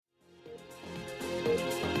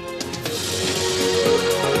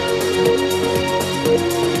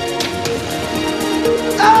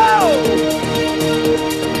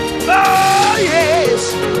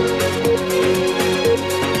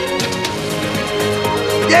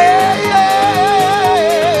Yeah, yeah.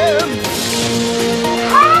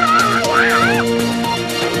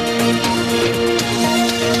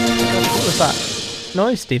 What was that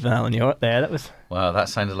noise, Stephen Allen? You're up there. That was Wow, that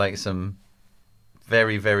sounded like some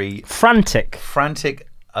very, very frantic. frantic,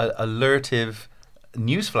 alertive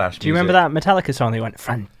newsflash music. Do you remember that Metallica song? They went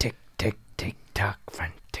frantic, tick, tick, tock,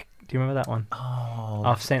 frantic. Do you remember that one? Oh.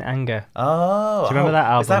 Off Saint Anger. Oh. Do you remember that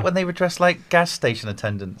album? Is that when they were dressed like gas station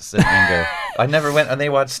attendants in Anger? I never went, and they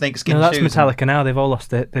had snakeskin No, that's shoes. Metallica now. They've all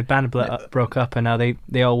lost it. The band broke up, and now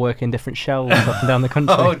they all work in different shells up and down the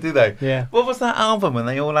country. Oh, do they? Yeah. What was that album when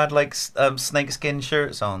they all had like snakeskin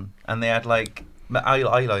shirts on and they had like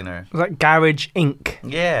eyeliner? It was like Garage Inc.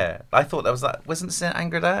 Yeah, I thought that was that. Wasn't Saint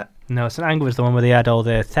Anger that? No, Saint Anger was the one where they had all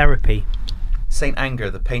the therapy. Saint Anger,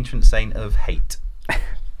 the patron saint of hate.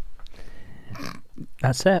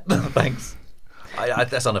 That's it. Thanks.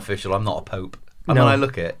 That's unofficial. I'm not a pope. And No. when I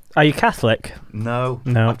look at it, Are you Catholic? no,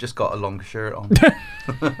 No. I've just got a long shirt on.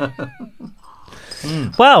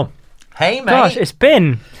 Well, Hey, mate. gosh, it's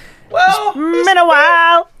been a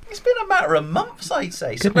while. It's been a matter of months, I'd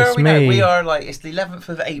say. So Goodness where are we me. now? We are like, it's the 11th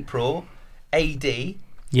of April, AD.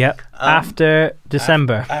 Yep. After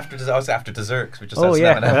December. After dessert, because we just Oh had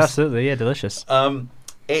yeah, some M&Ms. absolutely. Yeah, delicious.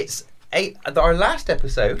 It's our last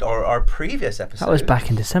episode, or our previous episode. That was back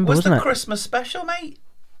in December, was wasn't the it? Christmas special, mate.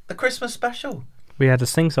 The Christmas special. We had a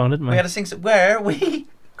sing song, didn't we? We had a sing where we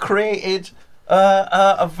created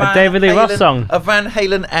a Van David Lee Roth song. a Van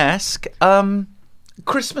Halen-esque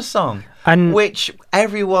Christmas song, And- which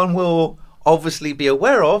everyone will obviously be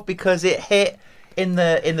aware of because it hit in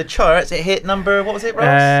the charts. It hit number, what was it, Ross?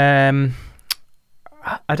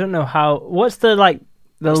 I don't know how. What's the like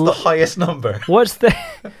What's the highest number? What's the?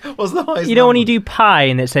 What's the highest? You know when you number? do pi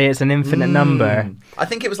and it say it's an infinite number. I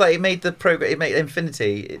think it was like it made the program. It made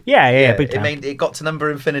infinity. Yeah, big time. It got to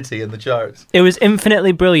number infinity in the charts. It was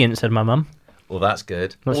infinitely brilliant, said my mum. Well, that's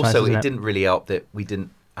good. That's also, nice, isn't it it? didn't really help that we didn't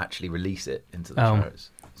actually release it into the Oh. charts.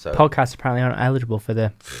 So Podcasts apparently aren't eligible for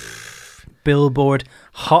the Billboard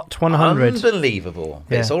Hot 100. unbelievable.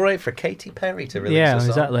 Yeah. It's all right for Katy Perry to release Yeah, a song.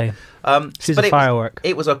 exactly. She's but a firework.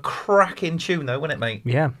 It was a cracking tune, though, wasn't it, mate?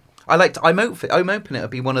 Yeah. I liked. I'm hoping it'll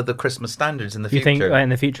be one of the Christmas standards in the You future. think in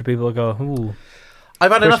the future people will go, ooh.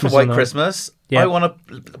 I've had enough of Christmas White or not? Christmas. Yeah. I want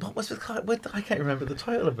to. What was I can't remember the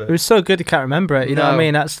title of it. It was so good, I can't remember it. You know what I No.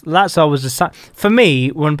 mean? That's always the sign. For me,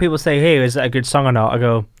 when people say, hey, is that a good song or not? I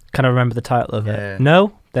go, can I remember the title of Yeah. it?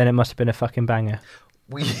 No? Then it must have been a fucking banger.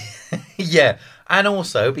 Yeah, and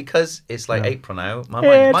also because it's like April now. My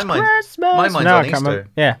It's mind's Christmas. on No, I can't Easter. remember.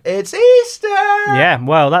 Yeah. It's Easter. Yeah,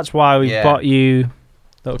 well, that's why we Yeah. bought you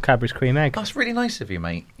little Cadbury's cream egg. That's really nice of you,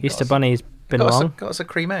 mate. Easter Bunny's been along. Got us a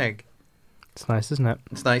cream egg. It's nice, isn't it?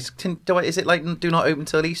 It's nice. Is it like do not open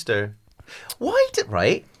till Easter? Why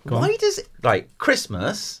does it like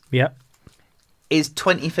Christmas Yep. is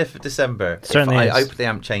 25th of December? Certainly I is. hope they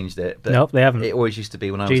haven't changed it. But Nope, they haven't. It always used to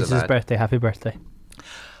be when I was a Jesus' lad. birthday. Happy birthday.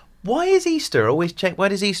 Why is Easter always change? Why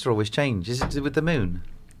does Easter always change? Is it to do with the moon?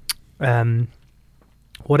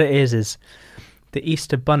 What it is the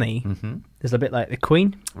Easter Bunny is a bit like the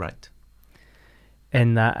Queen Right.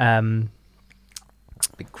 in that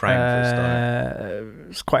Big crown for a start.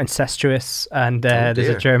 it's quite incestuous and there's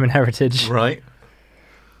dear. a German heritage. Right.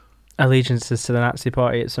 Allegiances to the Nazi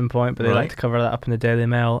Party at some point, but they Right. like to cover that up in the Daily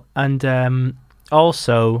Mail. And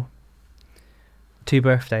also 2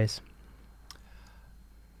 birthdays.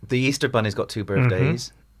 The Easter Bunny's got 2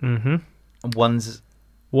 birthdays. Mm-hmm. And one's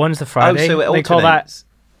One's the Friday. so it they call alternates.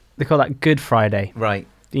 that Good Friday. Right.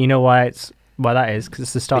 You know why that is? Because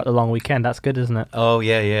it's the start of the long weekend. That's good, isn't it? Oh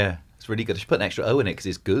yeah. It's really good. I should put an extra O in it because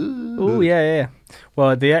it's good. Oh yeah.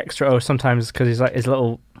 Well, the extra O sometimes because he's like his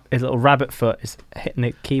little rabbit foot is hitting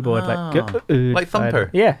the keyboard Like Thumper.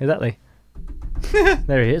 Yeah, exactly.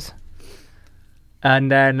 There he is. And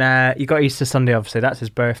then you got Easter Sunday. Obviously, that's his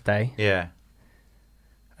birthday. Yeah.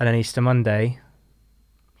 And then Easter Monday.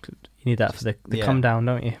 You need that for the Yeah. come down,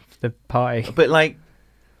 don't you? For the party. But like,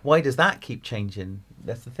 why does that keep changing?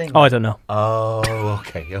 That's the thing. Oh, I don't know. Oh,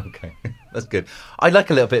 okay. That's good. I like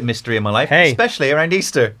a little bit of mystery in my life, Hey. especially around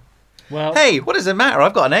Easter. Well, Hey, what does it matter?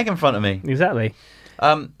 I've got an egg in front of me. exactly.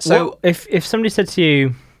 So, What- if somebody said to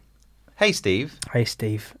you, hey, Steve. "Hey,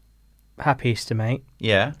 Steve, happy Easter, mate.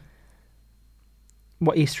 Yeah.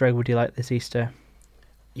 What Easter egg would you like this Easter?"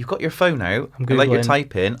 You've got your phone out. I'm and like you're Googling.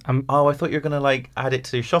 typing. I'm- Oh, I thought you were going to like add it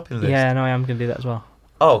to your shopping list. Yeah, no, I am going to do that as well.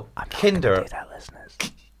 Oh, I'm not Kinder. gonna do that, listeners.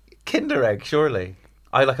 Kinder egg, surely.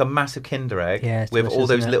 I like a massive Kinder egg Yeah, it's with all delicious,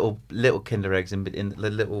 those isn't it? little Kinder eggs in the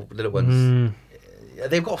little ones.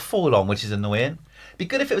 They've got foil on, which is annoying. Be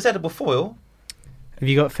good if it was edible foil. Have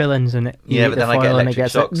you got fillings in it? You Yeah, eat but the then I get foil and it electric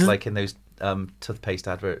gets shocks like, like in those toothpaste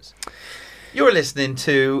adverts. You're listening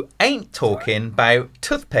to Ain't Talking About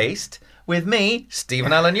Toothpaste with me,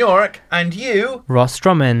 Stephen Allen York, and you, Ross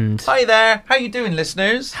Drummond. Hi there. How you doing,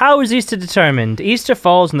 listeners? How is Easter determined? Easter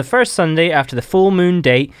falls on the first Sunday after the full moon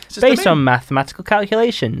date just based the moon. on mathematical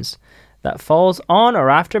calculations. That falls on or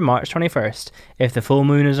after March 21st. If the full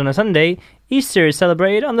moon is on a Sunday, Easter is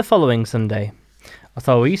celebrated on the following Sunday.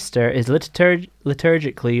 Although Easter is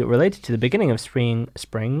liturgically related to the beginning of spring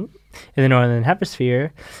in the northern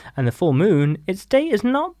hemisphere and the full moon, its date is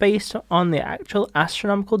not based on the actual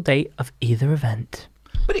astronomical date of either event.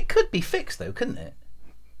 But it could be fixed, though, couldn't it?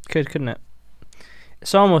 Couldn't it?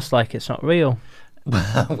 It's almost like it's not real.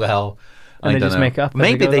 Well, And I they don't just know. make it up as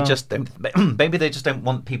Maybe they go they along. just don't. Maybe they just don't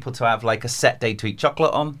want people to have like a set day to eat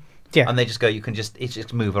chocolate on. Yeah. And they just go, it's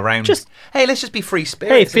just move around. Just- hey, let's just be free Hey,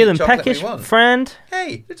 spirits. and eat feeling chocolate peckish, we want. friend?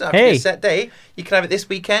 Hey, it doesn't have to be Hey. a set day. You can have it this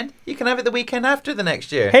weekend. You can have it the weekend after the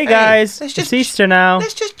next year. Hey guys, let's it's just Easter now.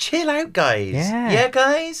 Let's just chill out, guys. Yeah.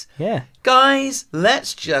 Guys. Yeah. Guys,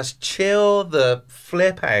 let's just chill the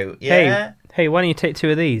flip out. Yeah. Hey, why don't you take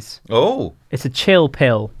 2 of these? Oh, It's a chill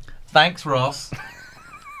pill. thanks, Ross.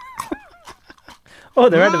 Oh,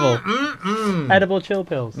 they're edible. Edible chill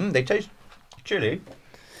pills. They taste chilly.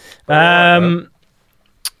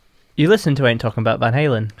 You listen to Ain't Talking About Van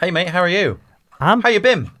Halen. Hey, mate, how are you? I'm- How you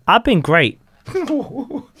been? I've been great.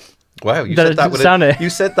 Wow, you That said that doesn't with sound it. you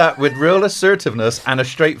said that with real assertiveness and a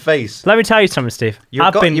straight face. Let me tell you something, Steve.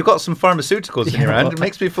 You've got some pharmaceuticals in your hand. It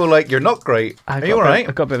makes me feel like you're not great. Are you all right?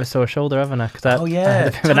 I've got a bit of a sore shoulder, haven't I? Because I Oh yeah, had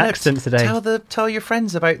a bit of an accident today. Tell your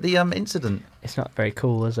friends about the incident. It's not very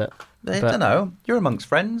cool, is it? I But- don't know. You're amongst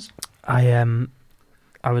friends.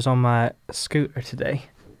 I was on my scooter today,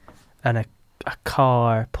 and a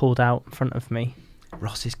car pulled out in front of me.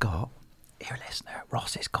 Ross has got, here listener,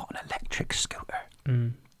 Ross has got an electric scooter.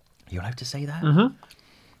 Mm. Are you allowed to say that? Mm-hmm.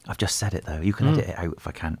 I've just said it though. You can edit it out if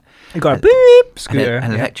I can. You got a Uh, beep scooter.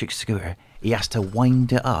 An Yeah. electric scooter. He has to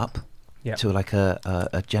wind it up Yep. to like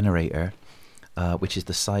a generator, which is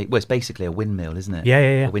the site. Well, it's basically a windmill, isn't it? Yeah.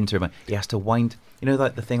 A wind turbine. He has to wind. You know,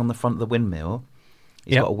 like the thing on the front of the windmill.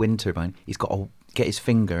 He's Yep. got a wind turbine. He's got to get his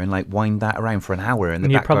finger and like wind that around for an hour in the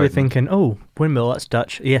And you're back probably garden. thinking, "Oh, windmill, that's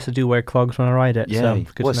Dutch." Yes, I do wear clogs when I ride it. Yeah, so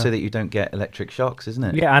good well, to know. so that you don't get electric shocks, isn't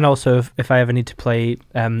it? Yeah, and also if I ever need to play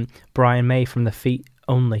Brian May from the Feet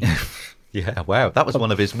Only, Yeah, wow, that was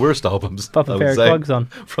one of his worst albums. pop a I pair would of say. clogs on.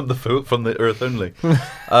 from the Earth Only.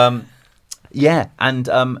 Yeah, and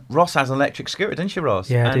Ross has an electric scooter, didn't you, Ross?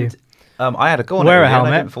 Yeah, I do. And, I had a go on Wear it a earlier and I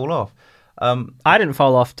helmet. didn't fall off. I didn't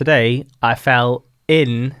fall off today. I fell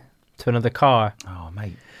in to another car, Oh,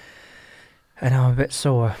 mate. and I'm a bit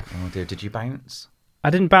sore. Oh dear, did you bounce? I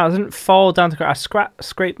didn't bounce. I didn't fall down to the ground. I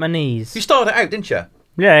scraped my knees. You started it out, didn't you?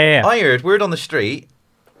 Yeah. I heard word on the street.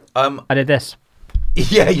 I did this.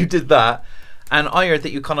 Yeah, you did that. And I heard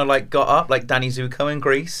that you kind of like got up like Danny Zuko in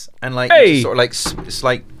Grease, and like Hey! you just sort of like it's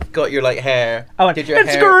like got your like hair. I went, did your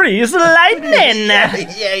it's hair. Grease Lightning.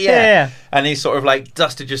 yeah. And he sort of like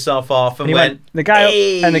dusted yourself off and, And he went. the guy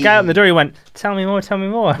 "Hey!" and the guy out the door. He went, "Tell me more. Tell me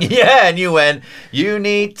more." Yeah, and you went. You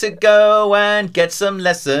need to go and get some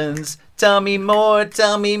lessons. Tell me more.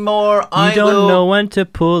 Tell me more. You don't know when to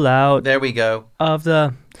pull out There we go. of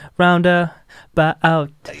the roundabout.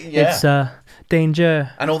 Yeah. It's a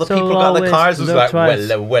danger. And all the So people got the always cars was look like, twice.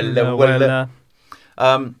 wella.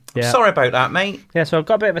 Yeah. Sorry about that, mate. Yeah, so I've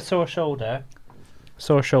got a bit of a sore shoulder.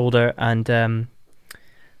 And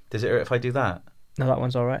Does it hurt if I do that? no, that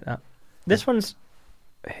one's all right. This one's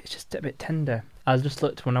it's just a bit tender. I just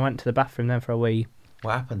looked when I went to the bathroom then for a wee.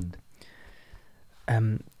 What happened?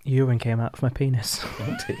 Urine came out of my penis.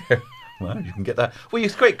 Oh dear. Well, you can get that. Well,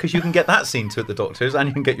 it's great because you can get that seen to at the doctors, and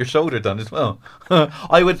you can get your shoulder done as well.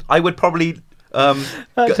 I would probably.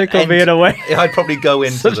 That tickled me in a way. I'd probably go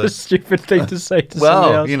into Such the. a stupid thing to say to somebody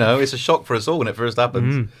Well, else. you know, it's a shock for us all when it first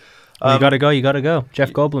happens. Well, you gotta go. You gotta go.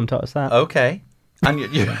 Jeff Goldblum taught us that. Okay. And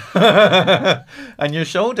and your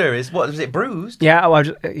shoulder is what? Is it bruised? Yeah, well,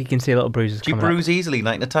 you can see a little bruises. Do you coming up. bruise easily,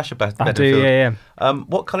 like Natasha I do. Bedingfield? Yeah.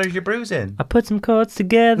 What colour is your bruise in? I put some chords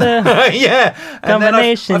together. Yeah, and then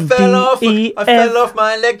I Combination fell off. I DEF. fell off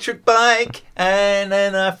my electric bike, and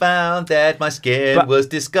then I found that my skin But- was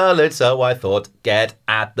discoloured. So I thought, get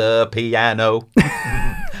at the piano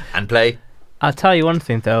and play. I'll tell you one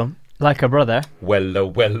thing though. Like a brother,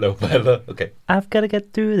 Wello. Okay. I've got to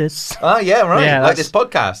get through this. Oh yeah, right. Yeah, like that's- this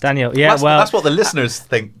podcast, Daniel, yeah, That's, well- that's what the listeners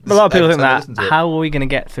think. A lot of people every think time they that. listen to it. How are we going to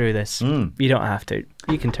get through this? Mm. You don't have to.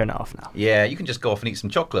 You can turn it off now. Yeah, you can just go off and eat some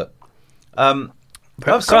chocolate.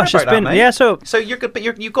 Gosh, it's been mate. yeah. So So you're good, but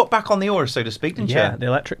you got back on the horse, so to speak, didn't yeah, you? the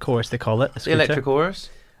electric horse they call it. The electric horse.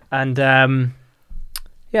 And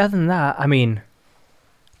Yeah, other than that, I mean,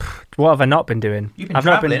 what have I not been doing? You've been I've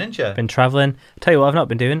travelling, not haven't you? been travelling. Tell you what I've not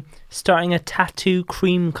been doing. Starting a tattoo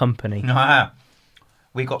cream company. Ah,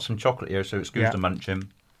 we got some chocolate here, so excuse Yeah. the munching.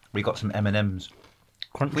 We got some M&Ms.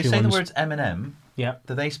 Crunchy We say ones. the words M&M. Yeah.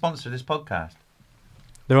 Do they sponsor this podcast?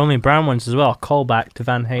 They're only brown ones as well. Callback to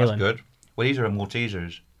Van Halen. That's good. Well, these are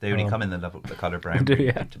Maltesers. They only Oh. come in the colour brown. Do,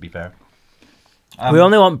 yeah. To be fair. We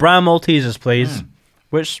only want brown Maltesers, please. Mm.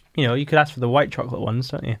 Which, you could ask for the white chocolate ones,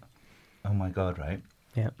 don't you? Oh my god! Right.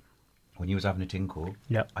 Yeah. When you was having a tinkle,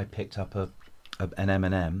 Yep. I picked up an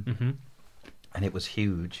M&M, Mm-hmm. and it was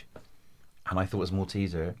huge, and I thought it was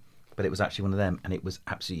Malteser, but it was actually one of them, and it was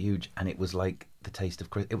absolutely huge, and it was like the taste of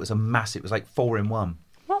It was a massive. It was like 4 in 1.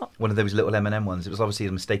 What? One of those little M&M ones. It was obviously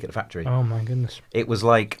a mistake at the factory. Oh my goodness. It was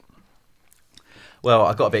like. Well,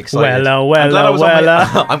 I got a bit excited. Wella, I'm glad I was on my-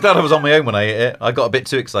 wella. I'm glad I was on my own when I ate it. I got a bit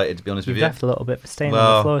too excited, to be honest You've with you. left a little bit of stain on the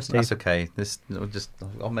Well, floor, Steve. that's okay.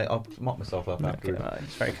 I'll mop myself up Okay, after. well,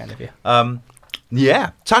 it's very kind of you.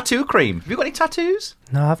 Yeah, tattoo cream. Have you got any tattoos?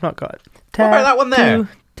 No, I've not got it. What about that one there?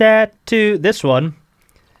 Tattoo. This one.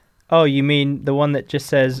 Oh, you mean the one that just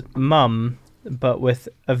says mum, but with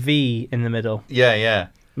a V in the middle? Yeah, yeah.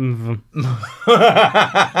 Mm.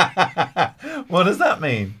 What does that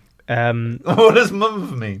mean? It's What does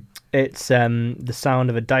mum mean? the sound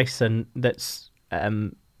of a Dyson that's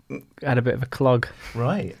had a bit of a clog.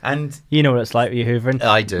 Right, and You know what it's like with your hoovering.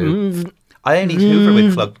 I do. Mm. I only hoover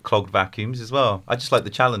with clogged vacuums as well. I just like the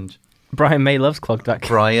challenge. Brian May loves clogged vacuum.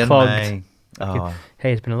 Brian Clogged. May. Oh, Hey,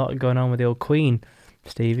 there's been a lot going on with the old Queen.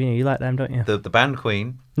 Steve, you like them, don't you? the band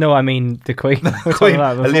Queen. No, I mean the Queen. We were Queen. talking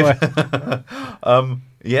about it before.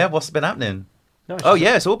 Yeah, what's been happening? No, it's Oh just-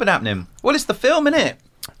 yeah, it's all been happening. Well, it's the film, innit?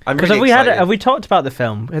 I'm Because really excited. have we talked about the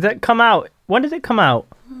film? Did it come out? When did it come out?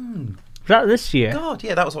 Was that this year? God,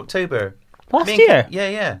 yeah, that was October. Last Me and year?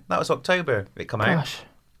 Yeah, that was October. It come out. Gosh.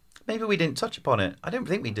 Maybe we didn't touch upon it. I don't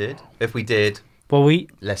think we did. If we did, Well,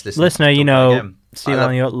 let's listen. listener, to you talk about it know, again. Steve I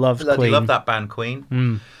love- Allen loves bloody Queen. love that band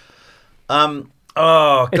Queen. Mm.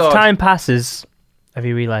 Oh If god. time passes, have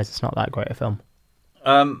you realised it's not that great a film?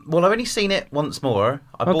 Well, I've only seen it once more.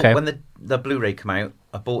 I bought Okay. when the Blu-ray came out.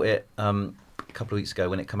 I bought it a couple of weeks ago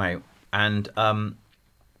when it came out, and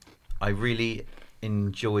I really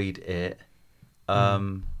enjoyed it.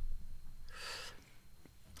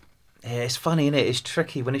 Yeah, it's funny, isn't it? It's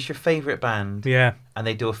tricky when it's your favourite band Yeah. and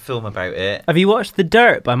they do a film about it. Have you watched The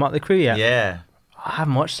Dirt by Motley Crue yet? Yeah, I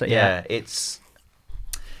haven't watched it yeah, yet.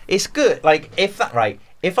 it's good. Like if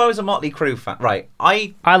I was a Motley Crue fan, right?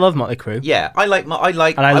 I love Motley Crue.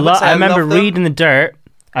 like And I would say I remember love them. reading The Dirt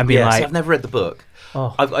and being Yeah, see, like, I've never read the book.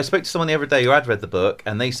 oh, I spoke to someone the other day who had read the book,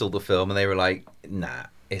 and they saw the film, and they were like, "Nah,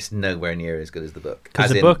 it's nowhere near as good as the book." because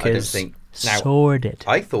As the in, book I don't is think- Now, sordid,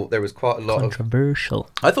 I thought there was quite a lot of. controversial.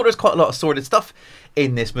 I thought there was quite a lot of sordid stuff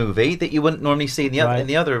in this movie that you wouldn't normally see in the other Right. in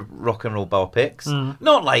the other rock and roll biopics.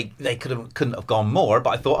 Not like they couldn't have gone more,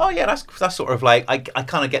 but I thought, oh yeah, that's sort of like I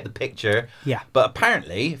kind of get the picture. Yeah. But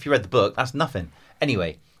apparently, if you read the book, that's nothing.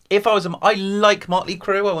 Anyway. If I was, I like Motley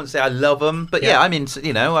Crue. I wouldn't say I love them, but yeah, Yeah. I mean,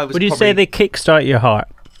 I was. Would you probably, say they kickstart your heart?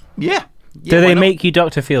 Yeah. Do why they not? make you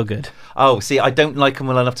Dr. Feelgood? Oh, see, I don't like them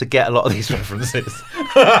well enough to get a lot of these references.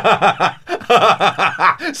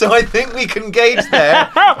 So I think we can gauge there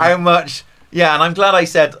how much. Yeah, and I'm glad I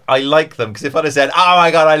said I like them, because if I'd have said, "Oh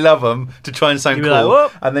my god, I love them," to try and sound You'd be cool,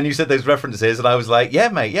 like, "Whoop." and then you said those references, and I was like, "Yeah,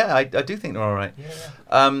 mate, yeah, I do think they're all right."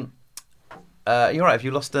 You're right. Have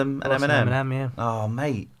you lost an Lost M&M? an M&M, yeah. Oh,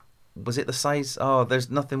 mate, was it the size? Oh, there's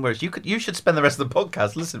nothing worse. You should spend the rest of the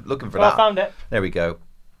podcast looking for Well, I that. found it. There we go.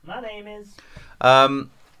 My name is...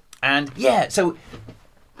 And yeah, so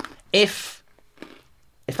if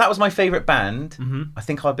that was my favourite band, I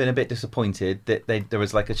think I've been a bit disappointed that there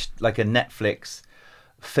was like a Netflix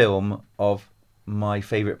film of my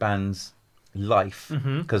favourite band's life,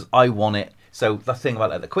 because I want it. So the thing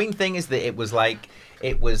about the Queen thing is that it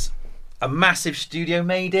was a massive studio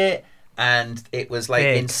made it. And it was like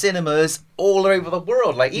Big. in cinemas all over the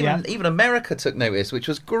world. Like even America took notice, which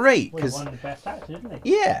was great. Well, Cause, one of the best actors, isn't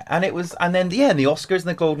he? yeah, and it was, and then and the Oscars and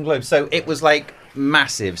the Golden Globes. So it was like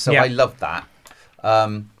massive. So Yeah. I loved that.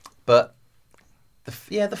 But the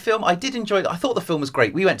film, I did enjoy it. I thought the film was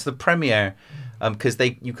great. We went to the premiere because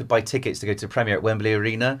you could buy tickets to go to the premiere at Wembley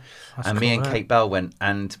Arena, and me cool, and that. Kate Bell went,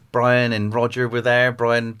 and Brian and Roger were there.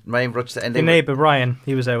 Brian, Ray, and Roger, and they Your were, neighbour Ryan,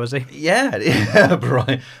 he was there, was he? yeah,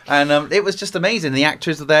 Brian, and it was just amazing. The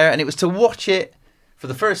actors were there, and it was to watch it for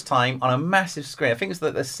the first time on a massive screen. I think it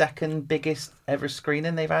was the second biggest ever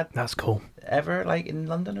screening they've had That's cool. ever, like in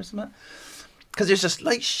London or something. Because there's just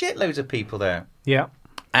like shitloads of people there, Yeah.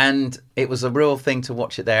 and it was a real thing to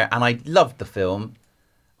watch it there. And I loved the film.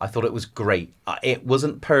 I thought it was great. It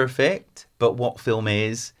wasn't perfect, but what film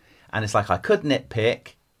is? And it's like I could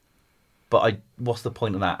nitpick, but what's the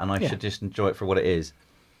point of that? And I should just enjoy it for what it is.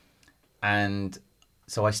 And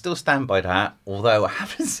so I still stand by that, although I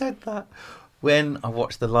haven't said that. When I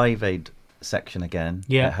watched the Live Aid section again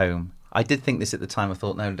at home, I did think this at the time. I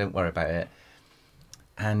thought, no, don't worry about it.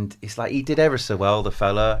 And it's like he did ever so well. The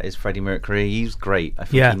fella is Freddie Mercury. He was great. I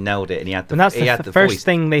think he nailed it, and he had the. And that's he had the first voice.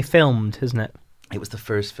 thing they filmed, isn't it? It was the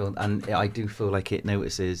first film, and I do feel like it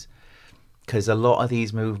notices because a lot of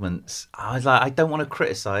these movements. I was like, I don't want to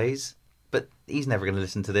criticize, but he's never going to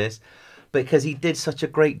listen to this, because he did such a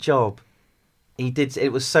great job. He did.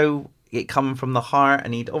 It was so. It coming from the heart,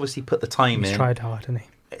 and he'd obviously put the time in. He's tried hard, hasn't he?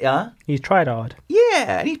 Yeah, he's tried hard.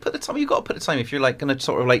 Yeah, and he put the time. You got to put the time if you're like going to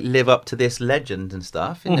sort of like live up to this legend and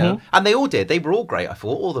stuff, you know. And they all did. They were all great. I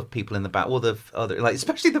thought all the people in the back, all the other, like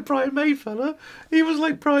especially the Brian May fella. He was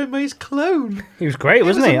like Brian May's clone. He was great,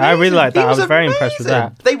 wasn't he? I really liked that. I was very impressed with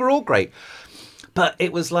that. They were all great, but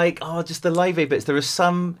it was like just the Live Aid bits. There was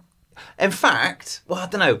some. In fact, well, I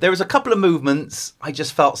don't know. There was a couple of movements I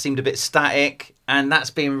just felt seemed a bit static, and that's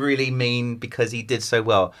being really mean because he did so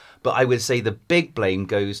well. But I would say the big blame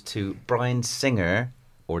goes to Bryan Singer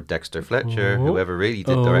or Dexter Fletcher, whoever really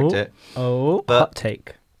did direct it. But hot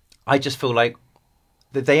take. I just feel like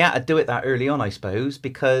that they had to do it that early on, I suppose,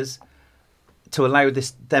 because to allow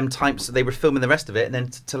them types, so they were filming the rest of it, and then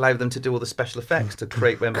to allow them to do all the special effects to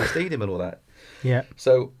create Wembley Stadium and all that. Yeah.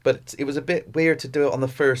 So, but it was a bit weird to do it on the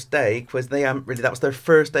first day because they haven't really. That was their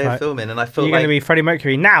first day of filming, and I feel you're going to be Freddie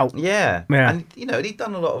Mercury now. Yeah. And he'd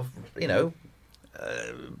done a lot of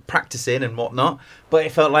practicing and whatnot, but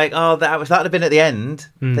it felt like that would have been at the end.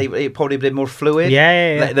 It probably been more fluid.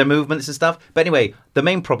 Yeah. Their movements and stuff. But anyway, the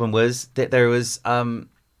main problem was that there's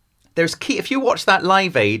key. If you watch that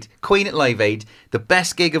Live Aid, Queen at Live Aid, the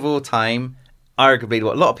best gig of all time, arguably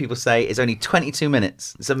what a lot of people say is only 22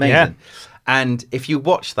 minutes. It's amazing. Yeah. And if you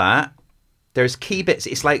watch that, there's key bits.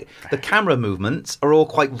 It's like the camera movements are all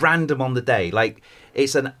quite random on the day. Like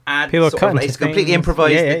it's an ad. It's completely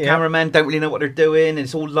improvised. The cameramen don't really know what they're doing. And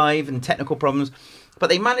it's all live and technical problems. But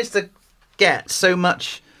they managed to get so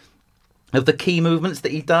much of the key movements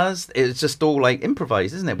that he does. It's just all like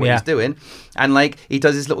improvised, isn't it? What he's doing. And like he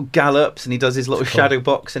does his little gallops and he does his little shadow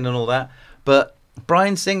boxing and all that. But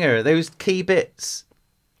Bryan Singer, those key bits,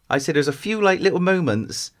 I said there's a few like little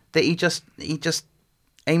moments that he just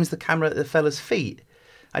aims the camera at the fella's feet,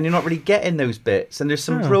 and you're not really getting those bits. And there's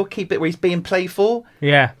some real key bit where he's being playful.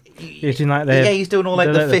 Yeah, he's doing like he's doing all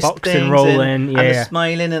like the fist things rolling, and the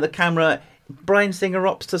smiling, and the camera. Bryan Singer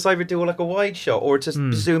opts to either do like a wide shot or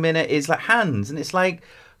to zoom in at his like hands, and it's like,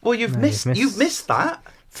 well, you've missed that.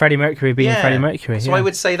 Freddie Mercury being Freddie Mercury. So I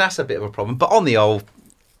would say that's a bit of a problem. But on the old,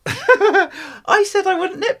 I said I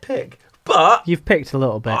wouldn't nitpick. But you've picked a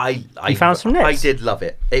little bit. You found some nits. I did love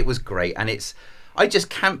it. It was great, and I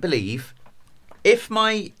just can't believe if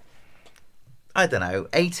my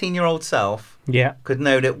 18-year-old self could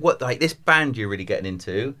know that this band you're really getting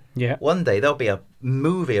into. Yeah. One day there'll be a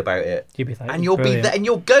movie about it. You'll be like, and you'll be there, and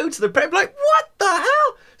you'll go to the prep like, what the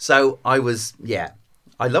hell? So I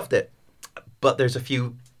loved it. But there's a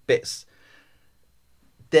few bits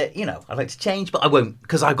that, I'd like to change, but I won't,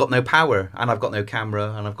 because I've got no power, and I've got no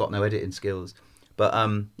camera, and I've got no editing skills. But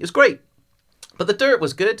it was great. But the dirt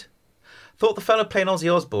was good. Thought the fella playing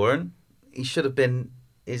Ozzy Osbourne, he should have been,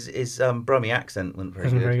 his Brummie accent wasn't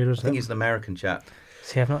very good. I think he's an American chap.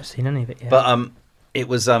 See, I've not seen any of it yet. But it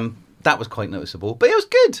was, that was quite noticeable. But it was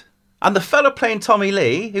good. And the fella playing Tommy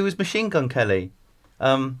Lee, who was Machine Gun Kelly,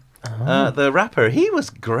 the rapper, he was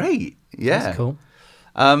great. Yeah. That's cool.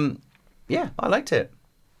 Yeah, I liked it.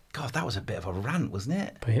 God, that was a bit of a rant, wasn't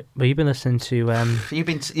it? But you've been listening to you've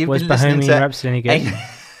been was Bohemian Rhapsody any good?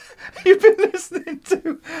 You've been listening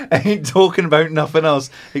to ain't talking about nothing else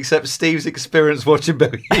except Steve's experience watching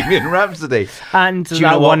Bohemian Rhapsody and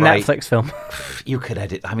that one Netflix film. You could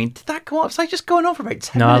edit. I mean, did that go up? It's like just going on for about 10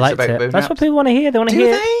 minutes. No, I liked about it. Bohemian That's what people want to hear. They want to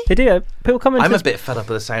hear. They do. People come into. I'm a bit fed up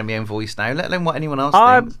with the sound of my own voice now. Let alone what anyone else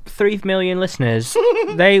Our thinks. 3 million listeners,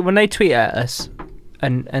 when they tweet at us.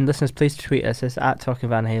 And listeners, please tweet us. It's at Talking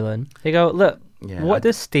Van Halen. They go, look, what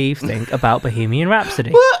does Steve think about Bohemian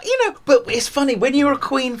Rhapsody? Well, but it's funny when you're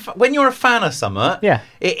a fan of something. Yeah,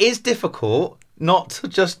 it is difficult not to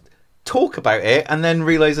just talk about it and then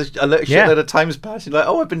realise a shitload of times pass. You're like,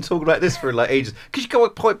 I've been talking about this for like ages because you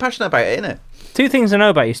get quite passionate about it, innit? 2 things I know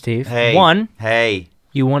about you, Steve. Hey, 1, hey,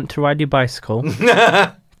 you want to ride your bicycle.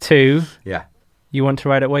 2, you want to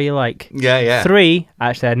ride it where you like. Yeah. 3,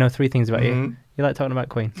 actually, I know 3 things about you. You like talking about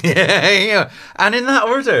Queen. Yeah. And in that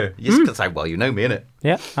order. You just say, well, you know me, innit?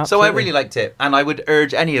 Yeah, absolutely. So I really liked it. And I would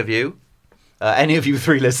urge any of you, any of you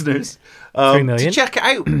 3 listeners, 3 million. to check it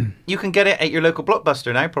out. You can get it at your local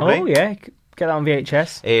Blockbuster now, probably. Oh, yeah. Get that on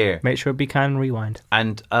VHS. Here. Make sure it can rewind.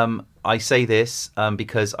 And I say this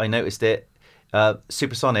because I noticed it.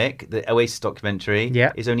 Supersonic, the Oasis documentary,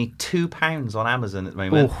 is only £2 on Amazon at the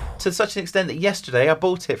moment. Ooh. To such an extent that yesterday I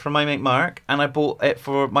bought it from my mate Mark, and I bought it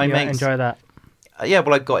for my mates. Enjoy that.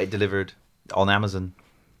 Well, I got it delivered on Amazon.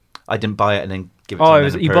 I didn't buy it and then give it to them in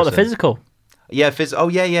person. You bought the physical? Yeah,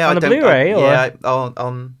 yeah. On the Blu-ray?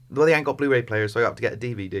 Well, they ain't got Blu-ray players, so I have to get a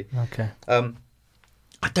DVD. Okay.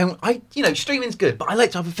 Streaming's good, but I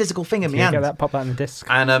like to have a physical thing in my hand. Pop that in the disc.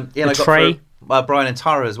 And I got tray. For Brian and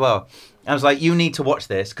Tara as well. I was like, you need to watch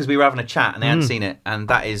this, because we were having a chat and they hadn't seen it, and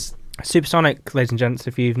that is... Supersonic, ladies and gents,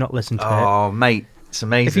 if you've not listened to it. Oh, mate, it's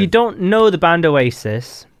amazing. If you don't know the band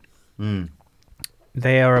Oasis,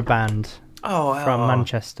 they are a band from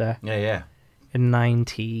Manchester. Yeah. In the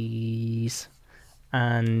 90s.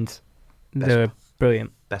 And they were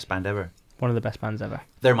brilliant. Best band ever. One of the best bands ever.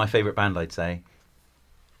 They're my favourite band, I'd say.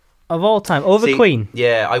 Of all time, over Queen.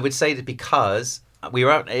 Yeah, I would say that because...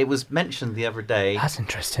 it was mentioned the other day. That's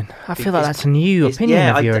interesting. I feel like that's a new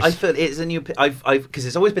opinion of yours. I feel it's a new. Because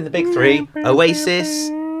it's always been the big 3: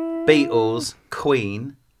 Oasis, Beatles,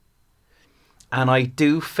 Queen, and I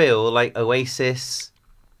do feel like Oasis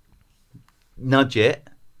nudge it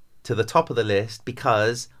to the top of the list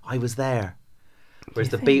because I was there, whereas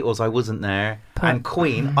the Beatles I wasn't there, and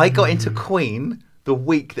Queen I got into Queen the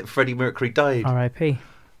week that Freddie Mercury died. R.I.P.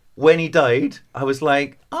 When he died, I was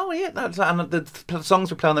like, oh, yeah. And the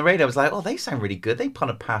songs were playing on the radio. I was like, oh, they sound really good. They kind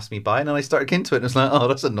of passed me by. And then I started into it and I was like, oh,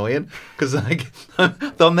 that's annoying. Because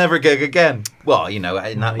they'll never gig again. Well, in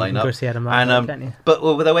that lineup. Go see Adam Lambert, can't you? But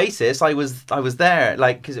with Oasis, I was there,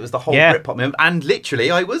 because it was the whole Britpop movement. And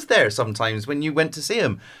literally, I was there sometimes when you went to see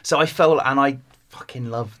them. So I felt, and I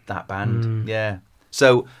fucking loved that band. Yeah.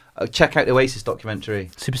 So check out the Oasis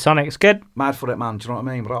documentary. Supersonic's good. Mad for it, man. Do you know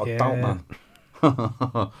what I mean? Without a doubt, man. Do you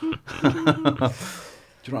know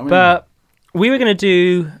what I mean? But we were going to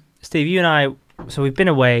do, Steve, you and I, so we've been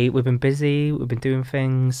away, we've been busy, we've been doing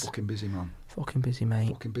things. Fucking busy, man. Fucking busy,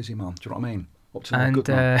 mate. Fucking busy, man. Do you know what I mean? Up to no good,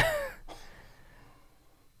 man.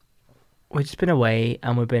 We've just been away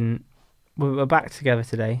and we're back together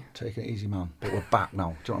today. Take it easy, man. But we're back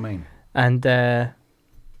now. Do you know what I mean? And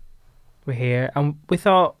we're here. And we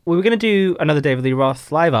thought we were going to do another David Lee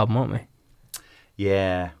Roth live album, weren't we?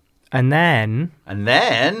 Yeah. And then,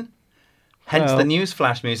 hence the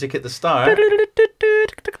newsflash music at the start.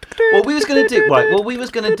 What we was going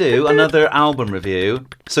to do another album review.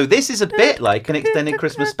 So this is a bit like an extended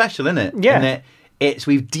Christmas special, isn't it? Yeah. And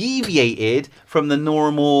we've deviated from the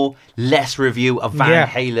normal less review of Van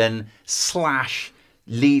Halen /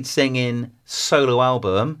 lead singing solo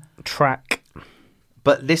album track.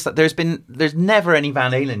 But there's never any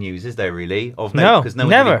Van Halen news, is there really? Because no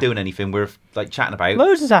one's really doing anything we're chatting about.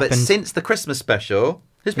 Loads has happened. But since the Christmas special,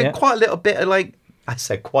 there's been quite a little bit of I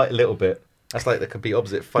said quite a little bit. That's like the complete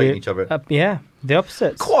opposite fighting each other. The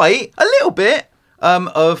opposites. Quite a little bit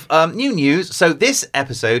of new news. So this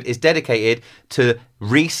episode is dedicated to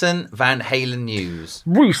recent Van Halen news.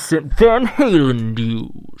 Recent Van Halen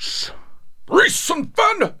news. Recent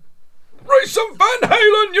Van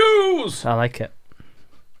Halen news. I like it.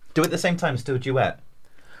 Do it at the same time. Let's do a duet.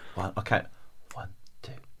 Okay. 1,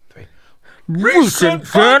 2, 3. Recent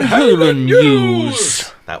Van Halen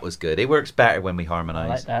news. That was good. It works better when we harmonise. I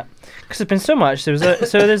like that. Because there's been so much. There's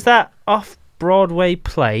that off-Broadway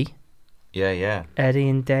play. Yeah. Eddie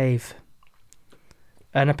and Dave.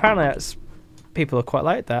 And apparently people have quite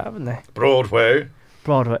liked that, haven't they? Broadway.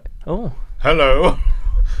 Oh. Hello.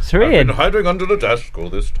 Sorry. I've been hiding under the desk all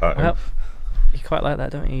this time. Well, you quite like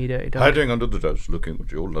that, don't you? You dirty dog. Hiding under the desk, looking at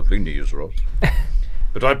your lovely knees, Ross.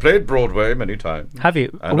 But I played Broadway many times. Have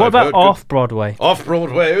you? What about off-Broadway?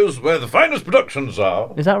 Off-Broadway is where the finest productions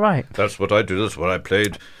are. Is that right? That's what I do. That's where I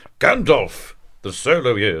played Gandalf, the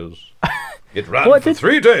solo years. It ran for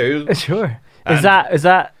 3 days. Sure. Is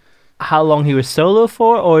that how long he was solo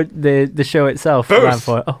for, or the show itself Both. ran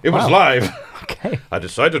for? Oh, it was live. Okay. I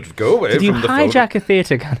decided to go away from the phone. Did you hijack a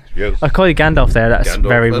theatre? Yes. I call you Gandalf there. That's Gandalf,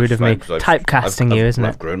 very rude of me. Typecasting you, isn't it?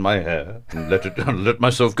 I've grown my hair and let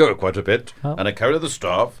myself go quite a bit, and I carry the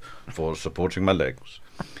staff for supporting my legs.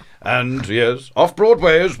 And yes,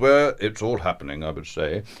 off-Broadway is where it's all happening, I would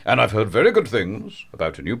say. And I've heard very good things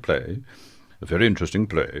about a new play, a very interesting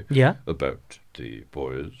play. Yeah. About the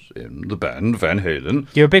boys in the band Van Halen.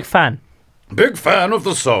 You're a big fan. Big fan of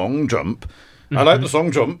the song Jump. Mm-hmm. I like the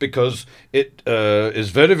song Jump because it is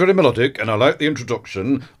very, very melodic, and I like the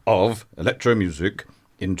introduction of electro music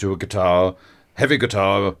into a guitar heavy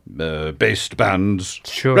guitar based bands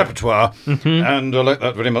Sure. repertoire, and I like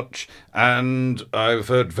that very much. And I've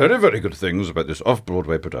heard very, very good things about this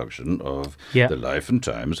off-Broadway production of Yeah. The Life and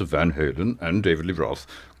Times of Van Halen and David Lee Roth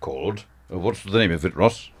called, what's the name of it,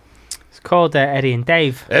 Ross? It's called Eddie and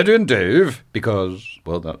Dave. Eddie and Dave, because,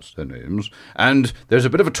 well, that's their names. And there's a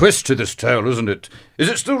bit of a twist to this tale, isn't it? Is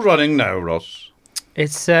it still running now, Ross?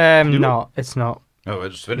 It's not. It's not. Oh,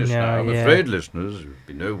 it's finished No, now. I'm yeah. afraid, listeners, there'll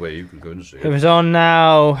be no way you can go and see It it. was on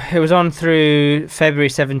now. It was on through February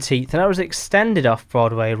 17th, and that was extended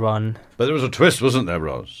off-Broadway run. But there was a twist, wasn't there,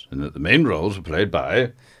 Ross? In that the main roles were played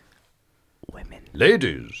by Women.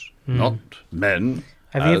 ladies, not men.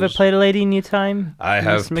 Have you ever as played a lady in your time? I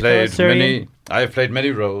have Mr. played Michael Surian? many. I have played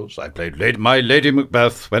many roles. I played my Lady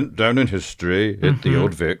Macbeth went down in history at the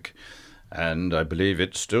Old Vic, and I believe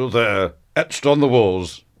it's still there, etched on the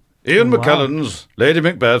walls. Ian Wow. McKellen's Lady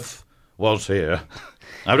Macbeth was here.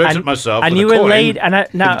 I wrote it myself. And with you a were coin lady. And in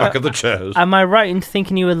the back of the chairs. Am I right in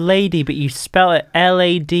thinking you were lady, but you spell it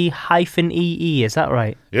LAD-EE? Is that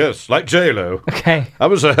right? Yes, like J-Lo. Okay. I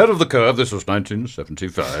was ahead of the curve. This was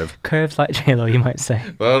 1975. Curves like J-Lo, you might say.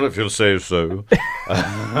 Well, if you'll say so.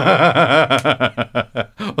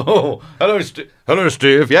 Oh, hello,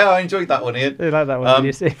 Steve. Yeah, I enjoyed that one, Ian. I like that one, did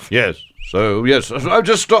you see? Yes. So, yes, I've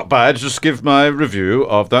just stopped by to just give my review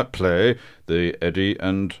of that play, the Eddie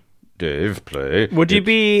and Dave play. Would you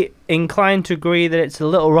be inclined to agree that it's a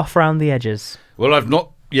little rough around the edges? Well, I've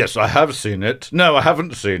not... Yes, I have seen it. No, I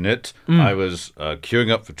haven't seen it. I was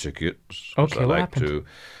queuing up for tickets. 'cause Okay, what happened?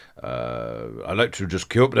 I like to just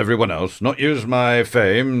queue up with everyone else, not use my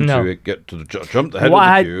fame No. to get to the jump the head What of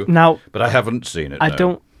the I- queue. now, but I haven't seen it. I no.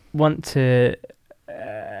 don't want to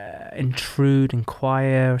intrude,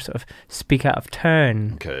 inquire, sort of speak out of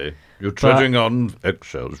turn. Okay, you're treading on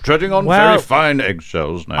eggshells. Treading on Well, very fine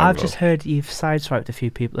eggshells now. I've Rob. just heard you've sideswiped a few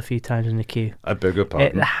people a few times in the queue. I beg your At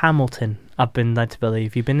pardon. the Hamilton, I've been led to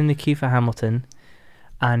believe. You've been in the queue for Hamilton,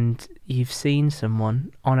 and you've seen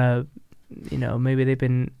someone on a, maybe they've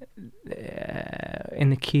been in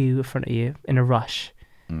the queue in front of you in a rush,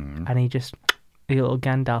 and he just, a little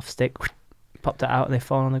Gandalf stick, popped it out and they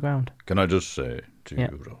fall on the ground. Can I just say to Yeah.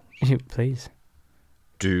 you, Ross, Please.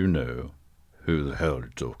 do you know who the hell you're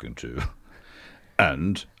talking to?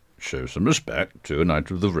 And show some respect to a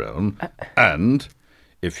Knight of the Realm. And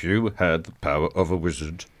if you had the power of a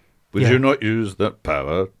wizard, would Yeah. you not use that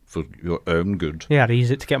power for your own good? Yeah, I'd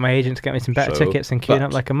use it to get my agent to get me some better So, tickets and queuing but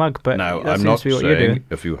up like a mug, but Now, that I'm seems not to be what you're doing.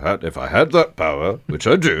 saying if I had that power, which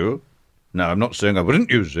I do. Now, I'm not saying I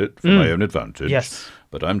wouldn't use it for my own advantage. Yes.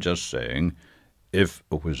 But I'm just saying, if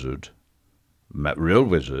a wizard, real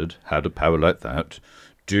wizard, had a power like that,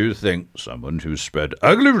 do you think someone who spread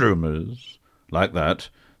ugly rumours like that,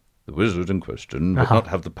 the wizard in question, would not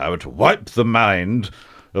have the power to wipe the mind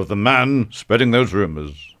of the man spreading those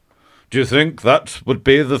rumours? Do you think that would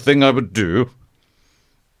be the thing I would do?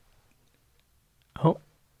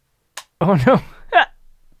 Oh no.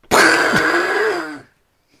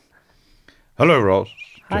 Hello, Ross.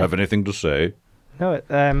 Do Hi. you have anything to say?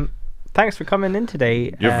 No, thanks for coming in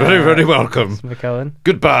today. You're very, very welcome. Mr. McKellen.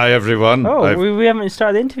 Goodbye, everyone. Oh, we haven't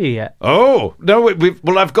started the interview yet. Oh, no,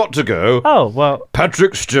 well, I've got to go. Oh, well,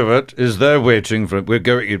 Patrick Stewart is there waiting for. We're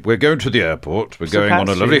going to the airport. We're So going on a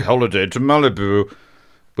Pat lovely Stewart- holiday to Malibu,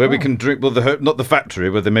 where we can drink. Well, not the factory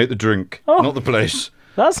where they make the drink, Oh. not the place.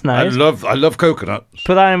 that's I nice. love coconuts.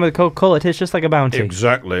 Put that in with Coca-Cola. It tastes just like a Bounty.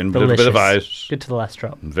 Exactly, and a Delicious. bit of ice. Good to the last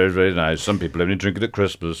drop. Very, very nice. Some people only drink it at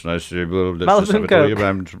Christmas, and I say, well, let's Malibu just have and it all Coke. year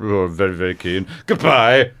round. We're very, very keen.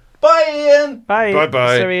 Goodbye. Bye, Ian. Bye.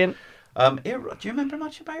 Bye-bye. Syrian. Ian, do you remember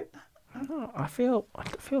much about that? Oh, I feel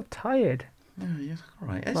tired. Yeah, you're all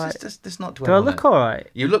right. Like- Let's not dwell Do I on look it. all right?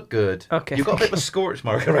 You look good. Okay, You've got a thank bit of a scorch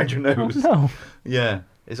mark around your Oh, nose. no. Yeah.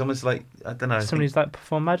 It's almost like, I don't know. Somebody's like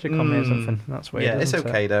performed magic on me or something. That's weird. Yeah, it's isn't it?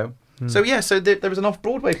 okay though. So yeah, there was an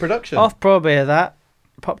off-Broadway production. Off Broadway of that.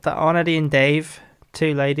 Popped that on. Eddie and Dave,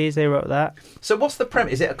 two ladies. They wrote that. So what's the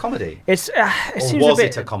premise? Is it a comedy? It Or seems was a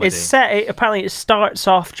bit. it a comedy? It's set. Apparently, it starts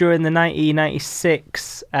off during the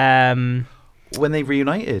 1996. When they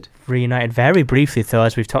reunited? Reunited very briefly, though,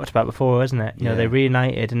 as we've talked about before, isn't it? You know, Yeah. they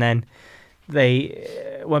reunited and then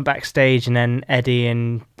they went backstage, and then Eddie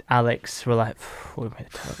and Alex were like, "We've made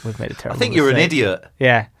a terrible I think you're an mistake." idiot.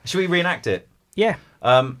 Yeah, Should we reenact it? yeah.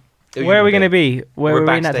 Who Where are we gonna going to be? Where We're are we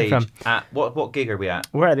reenacting backstage. from? At what gig are we at?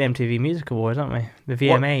 We're at the MTV Music Awards, aren't we? The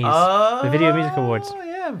VMAs, What? the Video Music Awards. Oh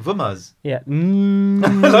yeah, Vumas. Yeah,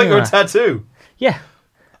 Like your tattoo. yeah.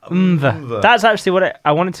 Umva. That's actually what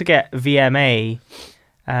I wanted to get VMA,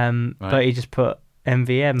 but he just put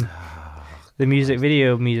MVM. the music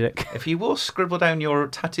video music. If you will scribble down your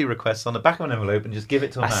tattoo requests on the back of an envelope and just give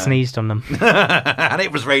it to a I man. sneezed on them. And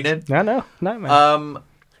it was raining. No, man.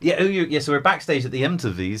 So we're backstage at the end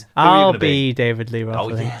of these. Who are you I'll gonna be David Lee Roth.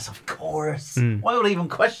 Oh I think. yes, of course. Why would I even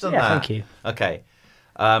question Yeah, that? thank you. Okay.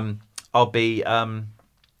 I'll be Eddie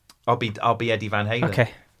Van Halen.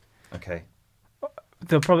 Okay. Okay.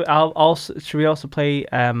 They'll probably. Should we also play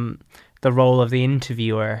the role of the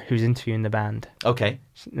interviewer who's interviewing the band? Okay.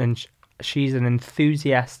 And she's an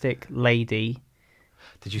enthusiastic lady.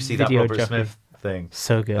 Did you see that Video Robert jockey. Smith thing?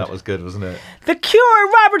 So good. That was good, wasn't it? The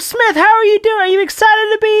Cure, Robert Smith. How are you doing? Are you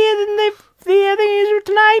excited to be in the thing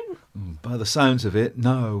tonight? By the sounds of it,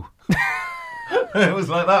 no. It was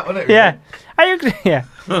like that, wasn't it? Yeah. Are you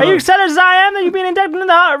excited as I am that you've been inducted into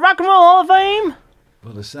the Rock and Roll Hall of Fame?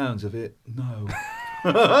 By the sounds of it, no.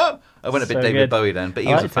 I went a bit So David good. Bowie then, but he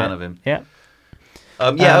I was a liked fan it. of him. Yeah.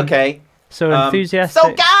 Okay. So enthusiastic.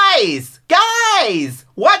 So guys,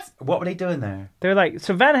 what were they doing there? They're like,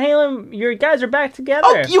 so Van Halen, your guys are back together.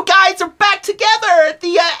 Oh, you guys are back together at the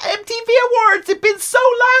MTV Awards. It's been so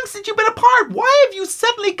long since you've been apart. Why have you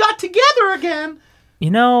suddenly got together again?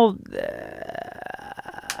 You know,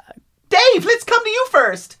 Dave, let's come to you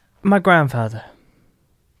first. my grandfather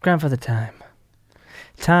time.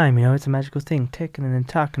 Time, you know, it's a magical thing, ticking and then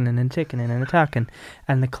talking and then ticking and then talking,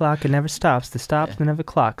 and the clock, it never stops. The stops, it never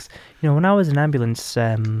clocks. You know, when I was in ambulance,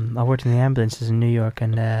 I worked in the ambulances in New York,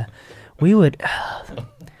 and we would.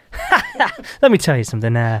 Let me tell you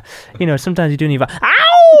something. You know, sometimes you're doing your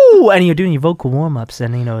ow, and you're doing your vocal warm ups,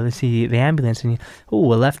 and you know, they see the ambulance, and a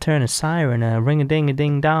left turn, a siren, a ring a ding a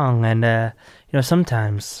ding dong, and you know,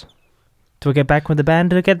 sometimes. Do I get back with the band?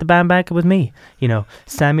 Did I get the band back with me? You know,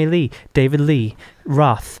 Sammy Lee, David Lee,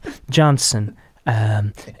 Roth, Johnson,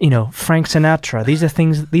 you know, Frank Sinatra. These are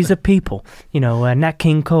things, these are people. You know, Nat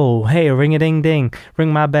King Cole, hey, ring-a-ding-ding,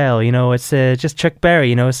 ring my bell. You know, it's just Chuck Berry,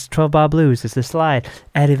 you know, it's 12 Bar Blues, it's The Slide,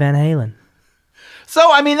 Eddie Van Halen. So,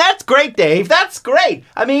 I mean, that's great, Dave. That's great.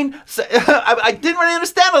 I mean, I didn't really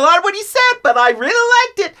understand a lot of what he said, but I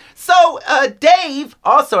really liked it. So, Dave,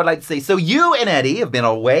 also I'd like to say, so you and Eddie have been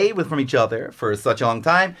away from each other for such a long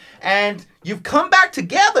time, and you've come back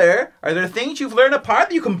together. Are there things you've learned apart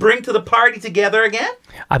that you can bring to the party together again?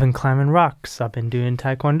 I've been climbing rocks. I've been doing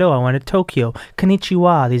taekwondo. I went to Tokyo.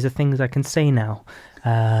 Konnichiwa. These are things I can say now.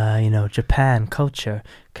 You know, Japan, culture,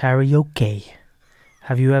 karaoke.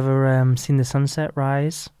 Have you ever seen the sunset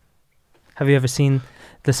rise? Have you ever seen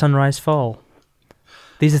the sunrise fall?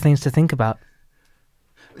 These are things to think about.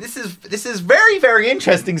 This is very, very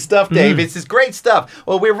interesting stuff, Dave. This is great stuff.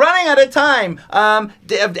 Well, we're running out of time.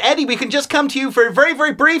 Eddie, we can just come to you for very,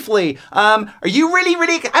 very briefly. Are you really,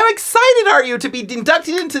 how excited are you to be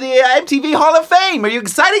inducted into the MTV Hall of Fame? Are you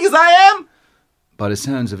excited as I am? By the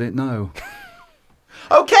sounds of it, no.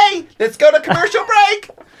 Okay, let's go to commercial break.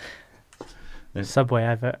 Subway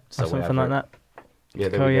advert or Subway something like advert. that. Yeah,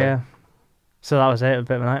 there Oh we go. yeah. So that was it. A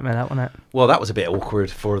bit of a nightmare, that wasn't it? Well, that was a bit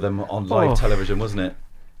awkward for them on live Oh. television, wasn't it?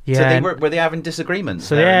 Yeah. So they were they having disagreements?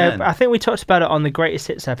 So there yeah, and I then? think we talked about it on the Greatest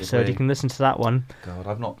Hits episode. we? You can listen to that one. God,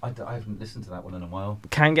 I haven't listened to that one in a while.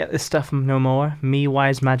 Can't Get This Stuff No More. Me,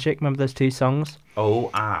 Wise Magic. Remember those two songs?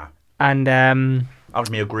 And That was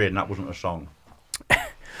me agreeing that wasn't a song.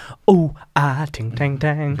 oh ting tang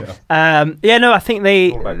tang. Yeah, no, I think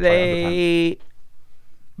all about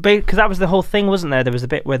because that was the whole thing, wasn't there? There was a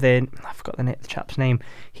bit where I forgot the chap's name.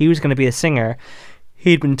 He was going to be a singer.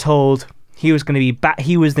 He'd been told he was going to be back.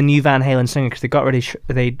 He was the new Van Halen singer because they got ready.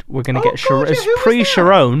 They were going to get God, yeah, who was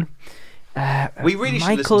pre-Sharon. We really should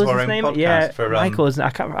Michael listen is to our his own name. podcast Yeah, for Michael is. I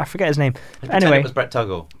forget his name. pretend Anyway, it was Brett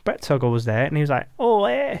Tuggle. Brett Tuggle was there, and he was like, "Oh,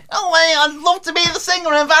 yeah, Oh, hey, I'd love to be the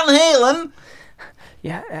singer in Van Halen.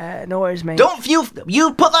 yeah, no worries, mate." Don't you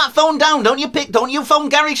put that phone down? Don't you phone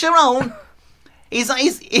Gary Sharon? He's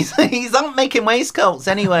out making waistcoats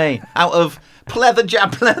anyway out of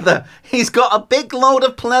pleather. He's got a big load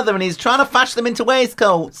of pleather and he's trying to fashion them into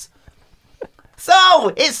waistcoats.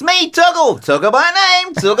 So, it's me, Tuggle by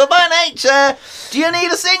name, Tuggle by nature. Do you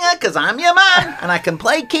need a singer? Because I'm your man, and I can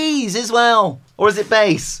play keys as well. Or is it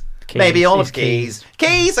bass? Keys, Maybe all it's of keys.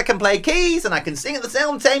 Keys, I can play keys, and I can sing at the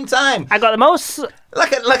same time. I got the most.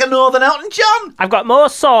 Like a Northern Elton John. I've got more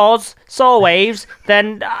saw waves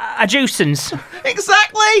than a Juicens.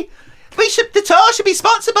 Exactly. The tour should be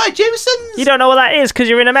sponsored by Juicens. You don't know what that is because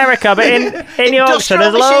you're in America, but in Yorkshire, Industrial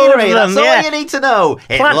there's loads of machinery, them. that's all Yeah. you need to know.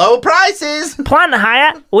 At Plant- low prices. Plant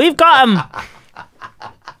hire, we've got them.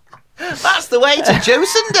 That's the way to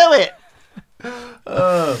Juicen do it.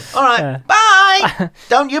 All right, bye.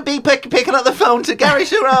 Don't you be picking up the phone to Gary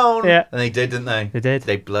Sharon. Yeah. And they did, didn't they? They did.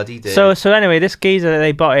 They bloody did. So anyway, this geezer that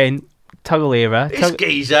they bought in Tuggle era. this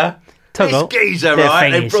geezer. Tuggle. This geezer, The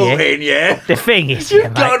right? thing They is, brought yeah. in, yeah. The thing is, You've yeah,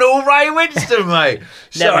 mate, gone all Ray Winston, mate.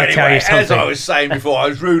 So Let me tell you anyway, as something. I was saying before, I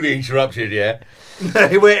was rudely interrupted, yeah.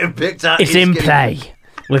 They went and picked up... it's his in skin- play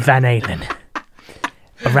with Van Halen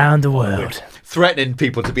around the world. Threatening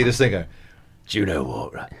people to be the singer. Do you know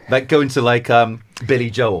what, right? Like going to like Billy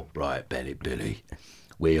Joel. Right, Billy,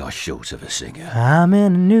 we are short of a singer. I'm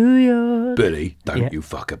in New York. Billy, don't Yeah. you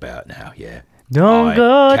fuck about now, yeah? Don't I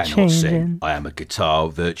go cannot changing. sing. I am a guitar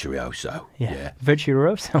virtuoso. Yeah.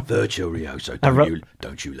 Virtuoso. Virtuoso.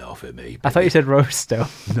 Don't you laugh at me. I thought you said roast though.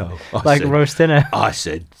 No. Like roast dinner. I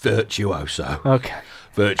said virtuoso. Okay.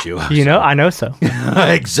 Virtuoso. You know, I know so.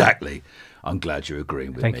 Exactly. I'm glad you're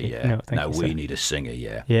agreeing with Thank me, you. yeah. No, thank now, you, we sir. need a singer,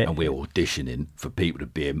 yeah. Yeah. And we're auditioning for people to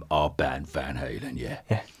be in our band, Van Halen, yeah.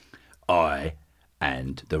 Yeah. I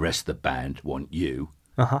and the rest of the band want you,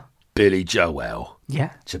 Uh-huh. Billy Joel,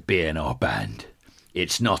 Yeah. to be in our band.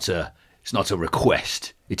 It's not a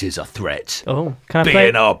request. It is a threat. Oh, can I Be play?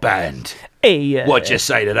 in our band. Hey, What'd you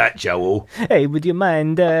say to that, Joel? hey, would you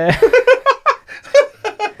mind?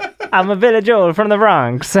 I'm a Billy Joel from the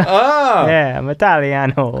Bronx. Ah. Yeah, I'm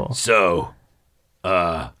Italiano. So,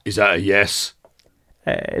 is that a yes?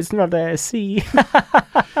 It's not a C.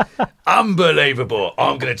 Unbelievable.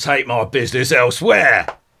 I'm going to take my business elsewhere.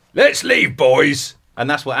 Let's leave, boys. And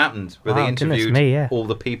that's what happened. Where Wow, they goodness interviewed me, yeah. all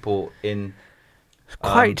the people in...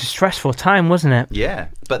 Quite a stressful time, wasn't it? Yeah.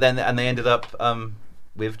 But then they ended up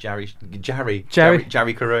with Jerry Corona.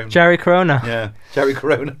 Jerry Corona. Yeah. Jerry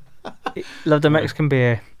Corona. Love the Mexican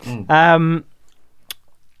beer.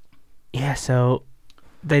 Yeah, so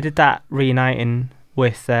they did that reuniting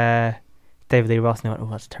with David Lee Roth. And they went,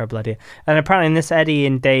 oh, that's a terrible idea. And apparently in this Eddie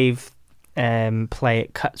and Dave play,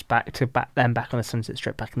 it cuts back to back on the Sunset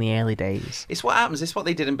Strip back in the early days. It's what happens. It's what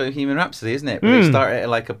they did in Bohemian Rhapsody, isn't it? Where they started at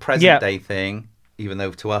like a present day thing, even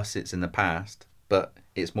though to us it's in the past, but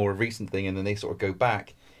it's more a recent thing, and then they sort of go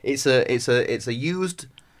back. It's a used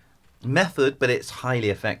method, but it's highly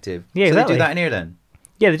effective. Yeah, so exactly. they do that in here then.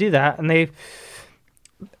 Yeah, they do that, and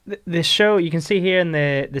the show you can see here in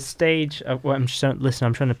the stage. Well, I'm just listen.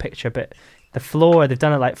 I'm trying to picture, but the floor they've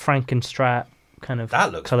done it like Frankenstrat kind of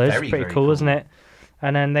That looks colours. very, Pretty very cool, cool. isn't it?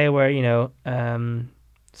 And then they were,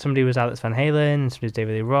 somebody was Alex Van Halen, somebody was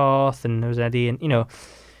David Lee Roth, and there was Eddie, and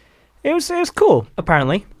it was cool.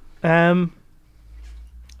 Apparently, I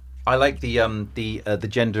like the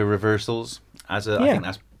gender reversals as a. I Yeah.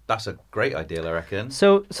 think that's a great idea. I reckon.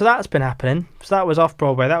 so that's been happening. So that was off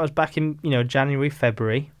Broadway. That was back in January,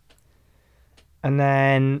 February, and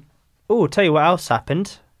then tell you what else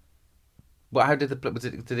happened. Well, how did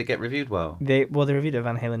did it get reviewed well? They reviewed it at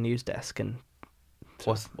Van Halen News Desk, and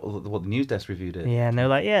What the news desk reviewed it? yeah, and they were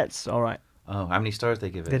like, yeah, it's all right. Oh, how many stars they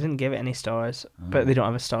give They it? didn't give it any stars, but they don't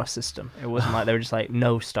have a star system. It wasn't like they were just like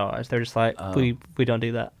no stars. They were just like we don't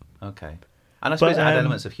do that. Okay. And I suppose But, it had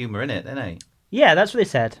elements of humour in it, didn't it? Yeah, that's what they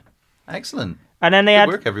said. Excellent. And then they Good had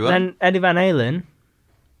work, everyone. then Eddie Van Halen.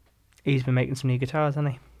 He's been making some new guitars,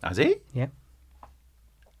 hasn't he? Has he? Yeah.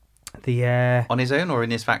 The On his own or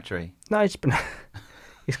in his factory? no, he's been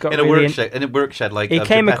he's got In a really workshed in a work shed like he of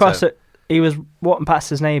came Geppetto. across it. He was walking past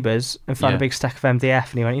his neighbours and found Yeah. a big stack of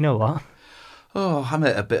MDF, and he went, you know what? Oh, I'm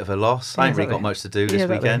at a bit of a loss. I ain't really got exactly. much to do Yeah, this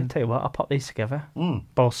exactly. weekend. Tell you what, I'll pop these together. Mm.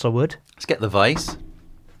 Balsa wood. Let's get the vice.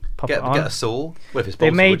 Pop Get it on. a saw. Well, if it's They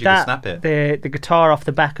balsa made wood, you can that snap it. the guitar off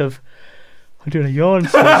the back of. I'm doing a yawn.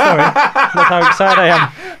 Sorry. That's how excited I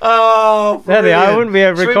am. Oh, There they are. It wouldn't be a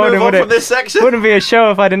Should we recording, move on would it? from this section? Wouldn't be a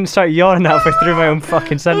show if I didn't start yawning halfway through my own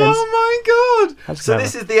fucking sentence. Oh my god! That's So clever.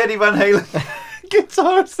 this is the Eddie Van Halen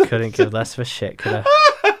guitar. Couldn't give less of a shit, could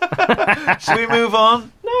I? Should we move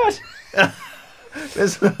on? No.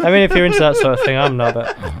 There's- I mean, if you're into that sort of thing, I'm not.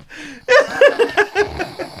 But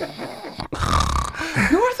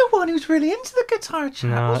You're the one who's really into the guitar, chap.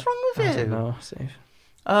 no, What's wrong with you? No, Steve.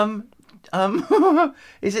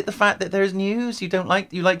 Is it the fact that there's news you don't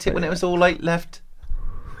like? You liked it when it was all like left.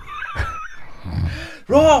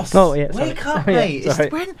 Ross, Oh, yeah, sorry. wake up, Yeah, mate! sorry.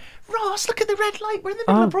 Ross, look at the red light. We're in the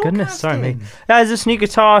middle Oh of broadcasting. goodness, sorry me. There's this new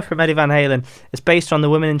guitar from Eddie Van Halen. It's based on the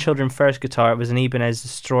Women and Children First guitar. It was an Ibanez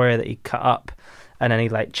Destroyer that he cut up, and then he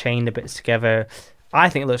like chained the bits together. I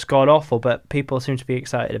think it looks god awful, but people seem to be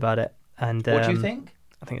excited about it. And What do you think?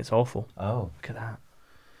 I think it's awful. Oh Look at that.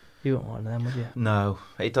 You wouldn't want one of them, would you? no,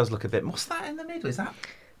 it does look a bit. What's that in the middle? Is that?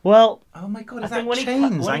 Well, Oh my god! Is I think that when he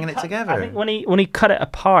chains cut- hanging it together? I think when he cut it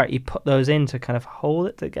apart, he put those in to kind of hold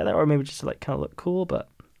it together, or maybe just to like kind of look cool, but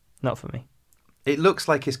not for me. It looks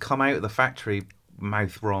like it's come out of the factory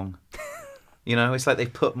mouth wrong. You know, it's like they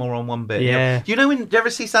put more on one bit. Yeah. You know, do you ever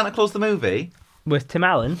see Santa Claus the movie? With Tim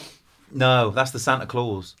Allen. No, that's the Santa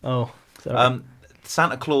Claus. Oh, sorry.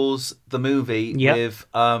 Santa Claus the movie Yep. with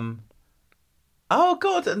Oh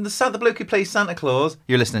God! And the bloke who plays Santa Claus.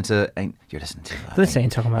 You're listening to. This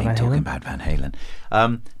ain't talking about Van talking Halen. about Van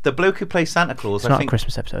Halen. The bloke who plays Santa Claus. It's not a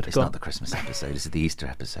Christmas episode. It's Go not on. the Christmas episode. This is the Easter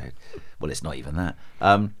episode. Well, it's not even that.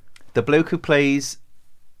 The bloke who plays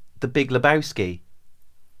the Big Lebowski.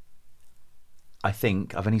 I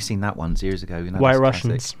think I've only seen that once years ago. You know, White that's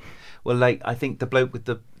Russians. classic. Well, like I think the bloke with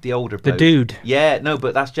the older The bloke. dude. Yeah, no,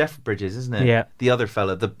 but that's Jeff Bridges, isn't it? Yeah. The other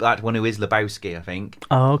fella, that one who is Lebowski, I think.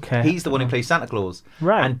 Oh, okay. He's the one who plays Santa Claus.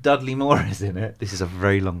 Right. And Dudley Moore is in it. This is a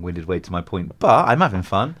very long-winded way to my point, but I'm having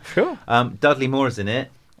fun. Sure. Dudley Moore's in it,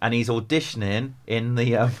 and he's auditioning in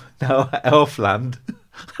the Elfland.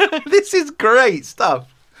 This is great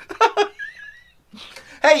stuff.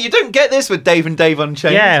 Hey, you don't get this with Dave and Dave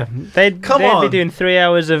Unchained. Yeah, they'd on. be doing 3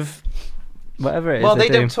 hours of whatever it is. Well, they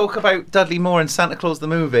do. don't talk about Dudley Moore and Santa Claus the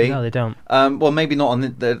movie. No, they don't. Well, maybe not on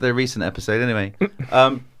the recent episode, anyway.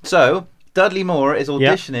 So Dudley Moore is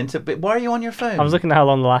auditioning to. Why are you on your phone? I was looking at how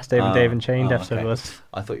long the last Dave and Dave and Chained oh, episode okay. was.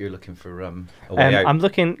 I thought you were looking for a way out. I'm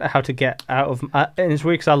looking at how to get out of. And it's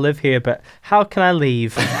weird because I live here, but how can I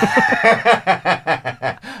leave?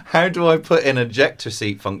 How do I put an ejector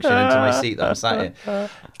seat function into my seat that I'm sat in?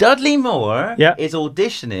 Dudley Moore is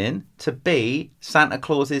auditioning to be Santa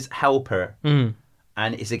Claus's helper. Mm.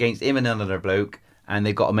 And it's against him and another bloke. And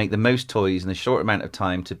they've got to make the most toys in a short amount of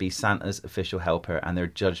time to be Santa's official helper. And they're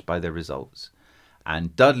judged by their results.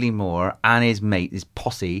 And Dudley Moore and his mate, his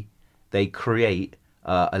posse, they create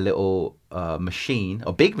a little machine,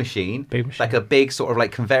 a big machine, like a big sort of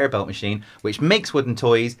like conveyor belt machine, which makes wooden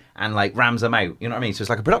toys and like rams them out. You know what I mean? So it's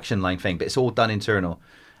like a production line thing, but it's all done internal.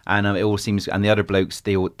 And it all seems, and the other blokes,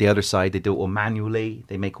 the other side, they do it all manually.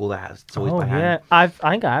 They make all that toys by hand. I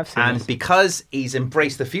think I've seen And this. because he's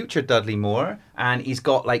embraced the future, Dudley Moore, and he's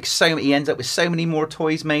got like he ends up with so many more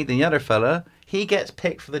toys made than the other fella, he gets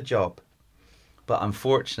picked for the job. But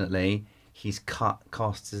unfortunately, he's cut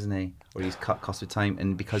costs, isn't he? Or he's cut costs of time,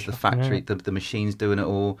 and because the factory, the machine's doing it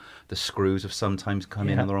all, the screws have sometimes come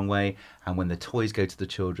in the wrong way, and when the toys go to the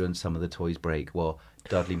children, some of the toys break. Well,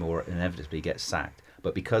 Dudley Moore inevitably gets sacked.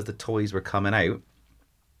 But because the toys were coming out,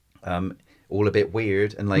 all a bit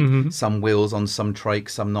weird, and like some wheels on some trikes,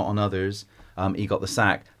 some not on others, he got the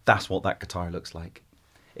sack. That's what that guitar looks like.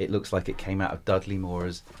 It looks like it came out of Dudley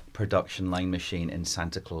Moore's production line machine in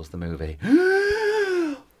Santa Claus the movie.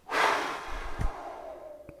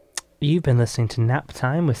 You've been listening to Nap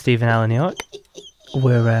Time with Stephen Allen York.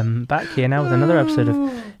 We're back here now with another episode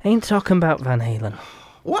of Ain't Talking About Van Halen.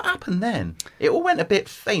 What happened then? It all went a bit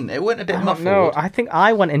faint. It went a bit muffled. No, I think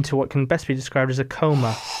I went into what can best be described as a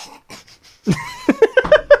coma.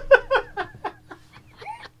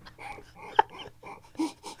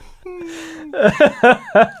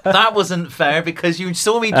 That wasn't fair because you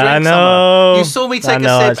saw me drink I some. know. You saw me take I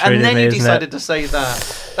know, a it's sip and really then me, you isn't it? decided to say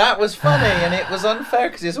that. That was funny and it was unfair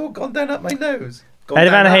because it's all gone down up my nose.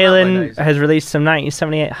 Eddie Van Halen has released some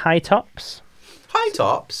 1978 high tops. High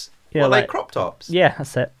tops? Yeah, like like crop tops? Yeah,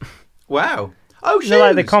 that's it. Wow. Oh, shoes. You know,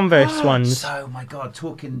 like the Converse ones. Oh my God,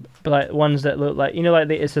 talking... But like ones that look like, you know, like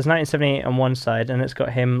it says 1978 on one side and it's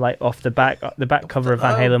got him like off the back cover of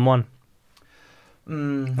Van Halen 1.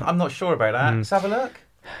 I'm not sure about that. Let's have a look.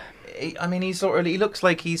 I mean, he looks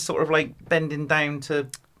like he's sort of like bending down to...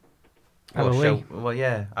 Well,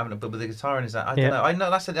 yeah, having with the guitar in his hand. I don't know. I know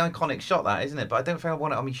that's an iconic shot, that, isn't it? But I don't think I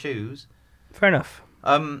want it on my shoes. Fair enough.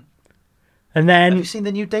 And then have you seen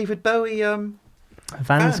the new David Bowie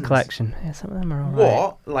Vans collection? Yeah, some of them are alright.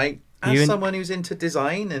 What? Like, as someone who's into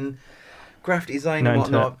design and graphic design and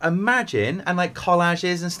whatnot, imagine, and like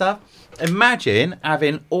collages and stuff, imagine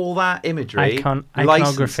having all that imagery,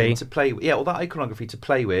 iconography to play with. Yeah, all that iconography to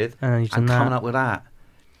play with, and coming up with that.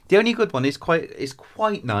 The only good one is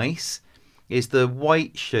quite nice. Is the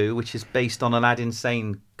white shoe, which is based on Aladdin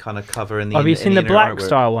Sane kind of cover in the. Have you seen the Black artwork.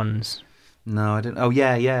 Star ones? No, I don't. Oh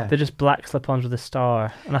yeah. They're just black slip-ons with a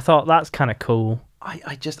star, and I thought that's kind of cool. I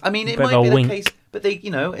mean, it might be the case, but they,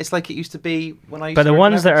 it's like it used to be when I used to. But the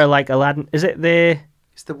ones that are like Aladdin, is it the?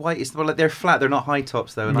 It's the white. It's like they're flat. They're not high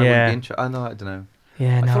tops though, and I wouldn't be I don't know.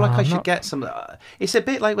 Yeah, I feel like I should get some. It's a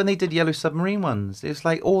bit like when they did Yellow Submarine ones. It's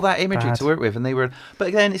like all that imagery to work with, and they were.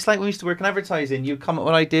 But then it's like when we used to work in advertising. You'd come up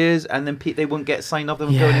with ideas, and then they wouldn't get signed off. They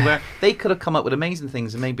wouldn't go anywhere. They could have come up with amazing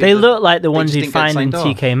things, and maybe they look like the ones you'd find in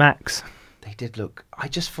TK Maxx. They did look. I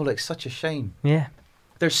just feel like such a shame. Yeah,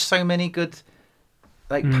 there's so many good,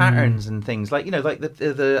 like patterns and things. Like like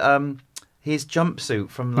the his jumpsuit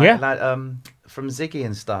from from Ziggy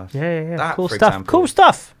and stuff. Yeah. That, cool for stuff. example. Cool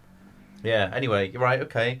stuff. Yeah. Anyway, right.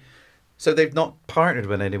 Okay. So they've not partnered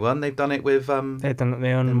with anyone. They've done it with They've done it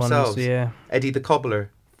their own themselves. ones. Yeah. Eddie the Cobbler.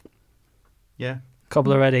 Yeah.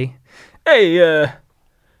 Cobbler Eddie. Hey,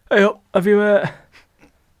 have you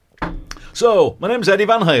So, my name's Eddie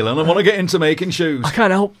Van Halen. I want to get into making shoes. I can't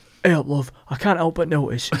help. Hey up, love. I can't help but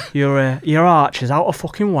notice your arch is out of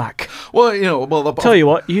fucking whack. Well, you know, Tell you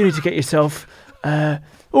what, you need to get yourself. An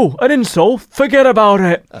insole. Forget about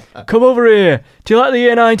it. Come over here. Do you like the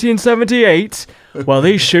year 1978? Well,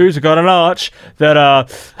 these shoes have got an arch that are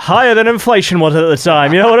higher than inflation was at the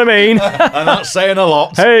time. You know what I mean? I'm not saying a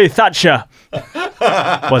lot. Hey, Thatcher.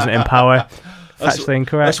 Wasn't in power. Factually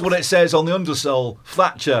incorrect. That's what it says on the undersole,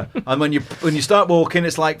 Thatcher. And when you start walking,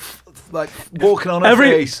 it's like walking on a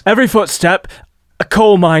face. Every footstep, a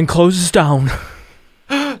coal mine closes down.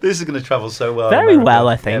 This is going to travel so well. Very well,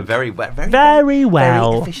 I think. Yeah, very well. Very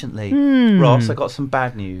well. Very efficiently. Ross, I got some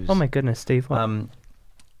bad news. Oh my goodness, Steve. What?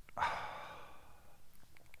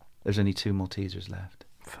 There's only 2 Maltesers left.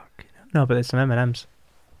 Fuck. No, but there's some M&Ms.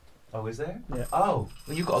 Oh, is there? Yeah. Oh,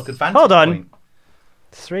 well, you've got a good vantage Hold on. point.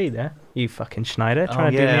 3 there. You fucking Schneider.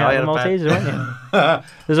 Trying to yeah, do me I out had of a Malteser, weren't you?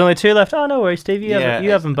 There's only 2 left. Oh, no worries, Steve. You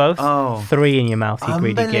have them both. Oh. 3 in your mouth, you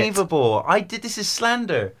greedy git. Unbelievable. This is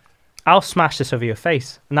slander. I'll smash this over your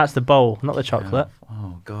face. And that's the bowl, not the chocolate.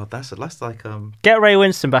 Oh, God, that's like, Get Ray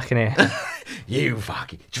Winston back in here. You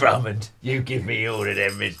fucking Drummond, you give me all of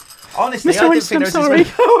them. Honestly, Mr. I Winston, didn't I'm think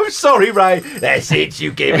sorry. Oh, sorry, Ray. That's it,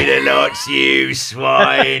 you give me the lots, you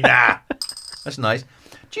swine. That's nice.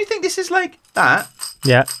 Do you think this is like that?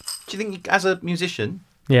 Yeah. Do you think, as a musician,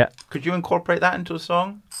 Yeah. could you incorporate that into a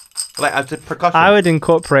song? Like, as a percussion? I would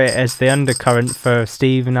incorporate it as the undercurrent for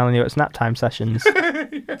Steve and Alan Newart's naptime sessions.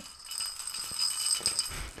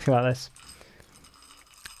 Think like this.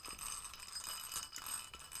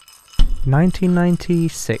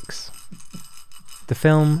 1996. The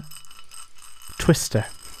film Twister.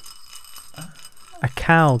 A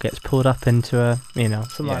cow gets pulled up into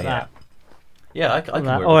something like that. Yeah, I can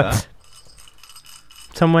work Or with that.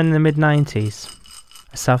 somewhere in the mid 90s.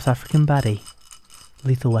 A South African baddie.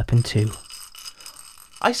 Lethal Weapon 2.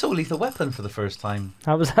 I saw Lethal Weapon for the first time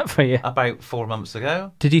How was that for you? about 4 months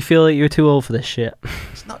ago. Did you feel that you were too old for this shit?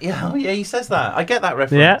 It's not. Yeah, oh yeah, he says that. I get that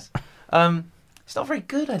reference. Yeah. It's not very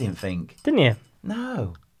good. I didn't think. Didn't you?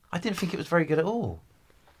 No, I didn't think it was very good at all.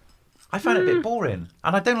 I found it a bit boring,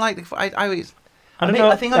 and I don't like the. I don't know.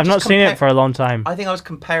 I've not seen it for a long time. I think I was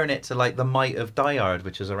comparing it to like The Might of Die Hard,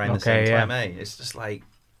 which is around the same time. It's just like.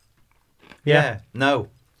 No.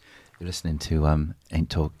 You're listening to Ain't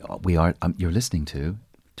Talk. We are. You're listening to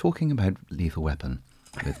Talking About Lethal Weapon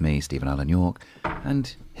with me, Stephen Allen York,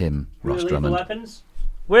 and him, Ross Drummond. Weapons?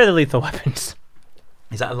 We're the lethal weapons.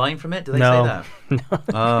 Is that a line from it? Do they No. say that? No.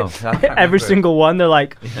 Oh, I can't Every remember. single one, they're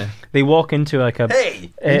like, Yeah. they walk into like a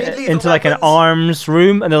Hey, you need lethal into like an weapons? arms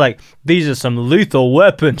room, and they're like, these are some lethal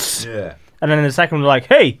weapons. Yeah. And then in the second one, they're like,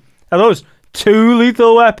 hey, are those 2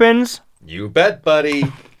 lethal weapons? You bet, buddy.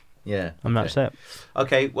 Yeah. I'm not upset.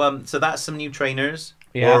 Okay, so that's some new trainers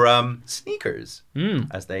Yeah. or sneakers, Mm.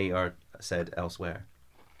 as they are said elsewhere.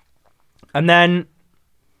 And then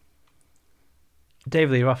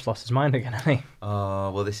David Lee Roth lost his mind again, hasn't he?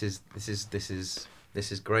 Oh well, this is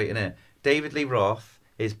great, isn't it? David Lee Roth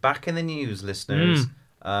is back in the news, listeners.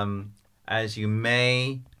 As you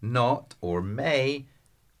may not or may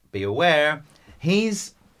be aware,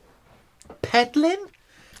 he's peddling.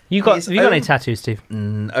 You got His have you got any own- tattoos, Steve?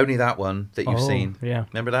 Only that one that you've Oh, seen. yeah.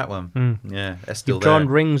 Remember that one? Mm. Yeah, that's still You've drawn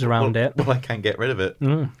there. rings around well, it. Well, I can't get rid of it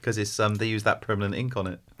Mm. because it's they use that permanent ink on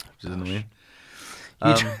it, which is annoying.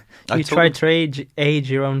 You, I you told tried him- to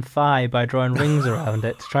age your own thigh by drawing rings around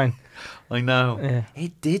it to try and... I know. Yeah.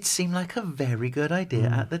 It did seem like a very good idea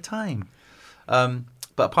at the time.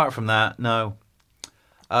 But apart from that, no.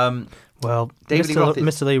 Well, David Lee Roth is-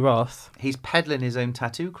 Mr. Lee Roth, He's peddling his own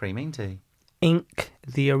tattoo cream, ain't he? Ink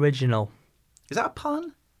the Original. Is that a pun?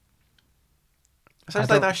 It I sounds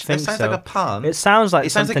don't like that. think It sounds so. like a pun. It sounds like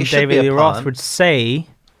It sounds like something it should be David a Lee Roth pun. would say,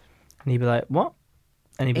 and he'd be like, what?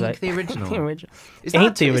 And he'd be Ink like, the Original. the original. Is Ain't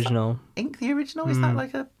that- the is that- original. Ink the Original? Is that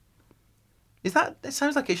like a? Is that? It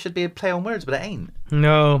sounds like it should be a play on words, but it ain't.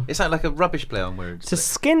 No. It's like a rubbish play on words.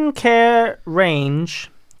 It's a skincare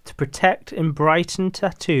range to protect and brighten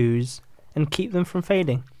tattoos and keep them from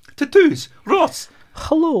fading. Tattoos, Ross.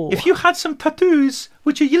 Hello. If you had some tattoos,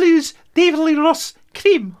 would you use David Lee Ross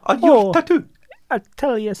cream on Oh. your tattoo? I'll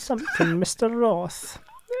tell you something, Mr. Roth.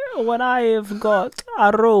 When I've got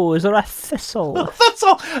a rose or a thistle, That's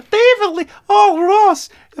all. David Lee. Oh, Ross,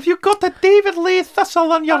 have you got a David Lee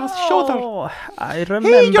thistle on your shoulder? oh, I Hey, your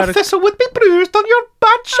remember thistle would be bruised on your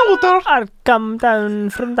bad shoulder. I'd come down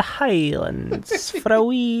from the Highlands for a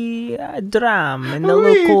wee dram in the A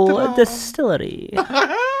wee local dram. distillery.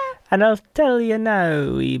 And I'll tell you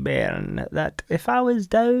now, wee bairn, that if I was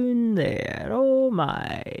down there, oh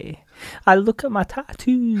my. I look at my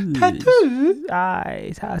tattoos. Tattoo?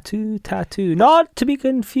 Aye, tattoo. Not to be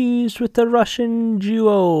confused with the Russian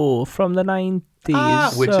duo from the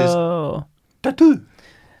 90s. Which is- so- Tattoo.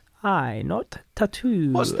 Aye, not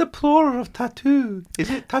tattoo. What's the plural of tattoo?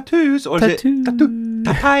 Is it tattoos or Tattoo. is it tattoo?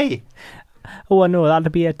 Tatai. Oh, I know,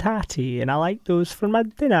 that'd be a tatty, and I like those for my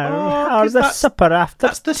dinner. Oh, or 'cause the that's- supper after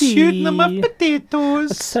That's the tea. shooting of my It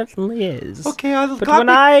potatoes. certainly is. Okay, I'll But glad when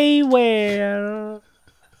I wear...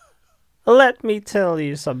 Let me tell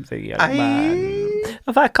you something, young man.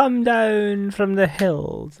 If I come down from the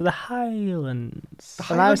hills, the highlands, The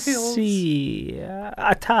and I Highland Hills. see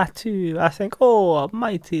a tattoo, I think, oh,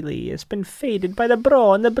 mightily, it's been faded by the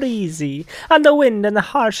braw and the breezy, and the wind and the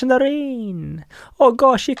harsh and the rain. Oh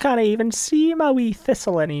gosh, you can't even see my wee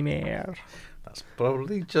thistle anymore. That's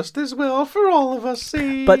probably just as well for all of us,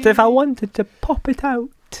 see? But if I wanted to pop it out,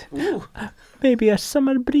 Ooh. maybe a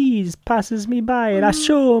summer breeze passes me by and I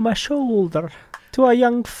show my shoulder to a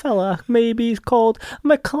young fella, maybe he's called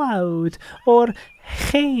MacLeod or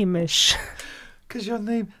Hamish. Because your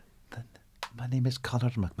name... My name is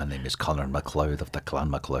Conor MacLeod of the Clan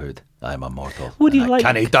MacLeod. I'm immortal. Would you and like-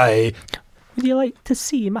 Can he die? Would you like to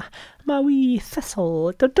see my wee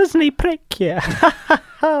thistle? Doesn't he prick you?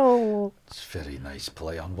 Oh, It's very nice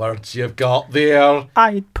play on words you've got there.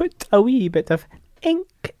 I'd put a wee bit of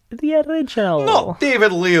ink, the original. Not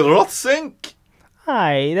David Lee Roth's ink.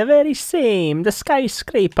 Aye, the very same. The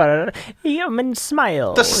skyscraper. Human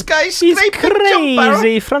smile. The He's skyscraper jump barrel.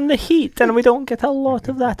 crazy from the heat, and we don't get a lot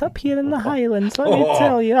of that up here in the Highlands, let me Oh.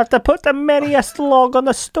 tell you. I have to put the merriest log on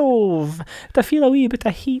the stove to feel a wee bit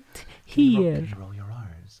of heat here. You roll your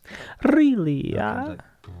R's. Really,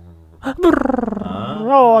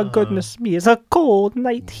 Oh, goodness me. It's a cold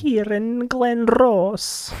night here in Glen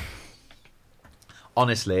Ross.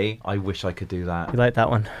 Honestly, I wish I could do that. You like that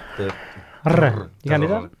one? The, Rrr. You can't do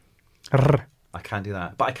that? Rrr. I can't do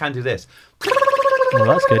that, but I can do this. Oh,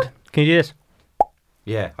 that's good. Can you do this?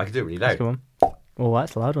 Yeah, I can do it really That's a loud. good one. Oh,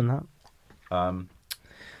 that's loud on that. Um,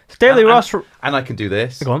 Daily and- Ross. and I can do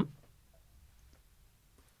this. Go on.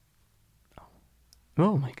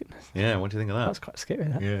 Oh my goodness, Yeah, what do you think of that? that's quite scary.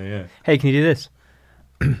 That. Yeah, yeah. Hey, can you do this?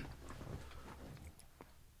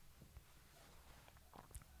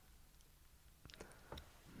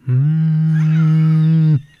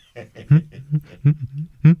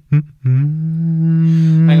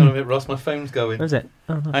 Hang on a minute, Ross. My phone's going. What is it?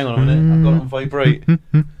 Oh, no. Hang on a minute. I've got it on vibrate.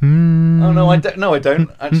 Oh no, I don't. No, I don't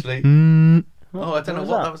actually. Oh, I don't know was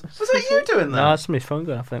what that? that was. Was that you doing that? No, that's somebody's phone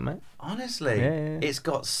going off, I think, mate. Honestly, Yeah. it's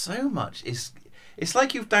got so much. It's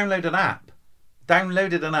like you've downloaded an app.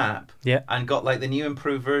 Downloaded an app. Yeah. And got like the new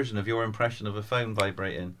improved version of your impression of a phone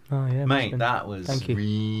vibrating. Oh yeah, must Mate, have been. that was Thank you.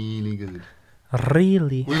 really good.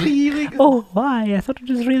 Really. Really good. Oh, why? I thought it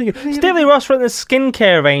was really good. So Daily Ross wrote the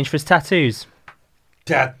skincare range for his tattoos.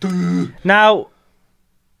 Tattoo. Now,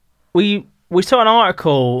 we saw an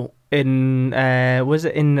article in was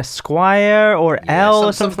it in Esquire or Elle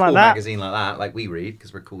or something cool like that, magazine like that, like we read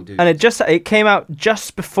because we're cool dudes. and it came out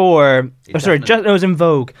just before. It Oh, sorry, definitely- it was in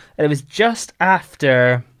Vogue, and it was just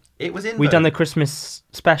after It was in. we'd done the Vogue. Christmas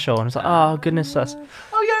special, and I was like, oh goodness, that's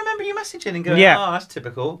Oh yeah, I remember you messaging and going, Yeah. "Oh, that's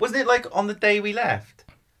typical." Wasn't it like on the day we left?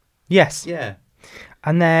 yes. Yeah.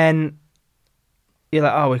 And then you're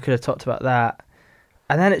like, oh, we could have talked about that.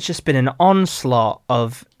 And then it's just been an onslaught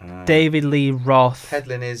of David Lee Roth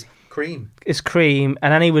Peddling his cream, is cream,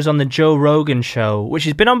 and then he was on the Joe Rogan show, which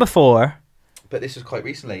he's been on before. but this was quite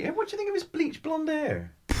recently. What do you think of his bleached blonde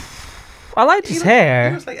hair? I liked his hair.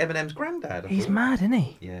 He looks like Eminem's granddad. I He's thought. mad, isn't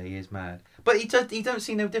he? Yeah, he is mad. But he don't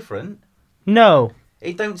seem no different. No,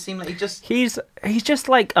 He don't seem like he just. he's just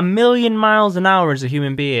like a million miles an hour as a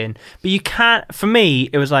human being. But you can't. For me,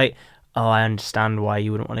 it was like, oh, I understand why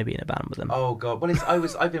you wouldn't want to be in a band with them. Oh god. Well,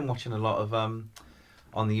 I've been watching a lot of on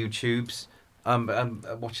the YouTubes.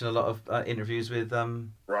 Watching a lot of interviews with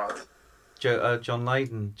John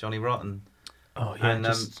Lydon, Johnny Rotten. Oh yeah, and,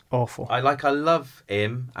 just awful. I love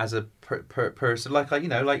him as a person, like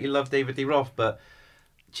you love David Lee Roth, but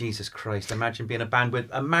Jesus Christ, imagine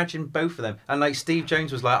imagine both of them. And like Steve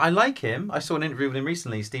Jones was like, I like him. I saw an interview with him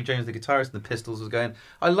recently. Steve Jones, the guitarist in the Pistols, was going,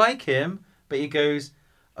 I like him, but he goes,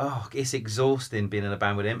 oh, it's exhausting being in a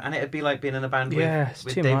band with him, and it'd be like being in a band it's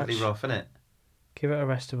with too David much. Lee Roth, isn't it? Give it a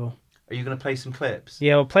restival. Are you going to play some clips?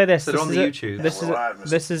 Yeah, we'll play this. So they're on the YouTube.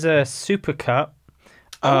 This is a supercut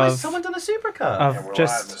Oh, of has someone done a supercut? of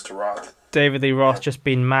just David Lee Roth just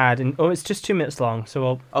being mad, and it's just 2 minutes long,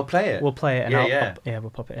 so I'll play it. we'll play it, and Yeah,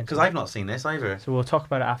 we'll pop it in. because I've not seen this either. So we'll talk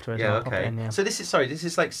about it afterwards. Yeah, and I'll pop it okay. in, yeah. So this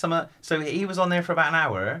is like summer. So he was on there for about an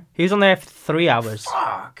hour. He was on there for 3 hours.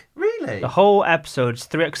 Fuck, really? Really? The whole episode's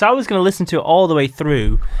 3. Because I was going to listen to it all the way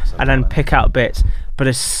through and then pick out bits, but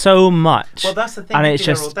it's so much. Well, that's the thing. And You'd it's be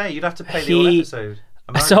there just all day. You'd have to play the whole episode.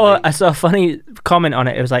 I saw a funny comment on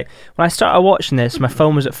it. It was like, when I started watching this, my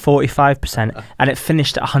phone was at 45% and it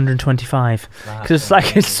finished at 125. Because it's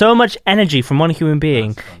like it's so much energy from one human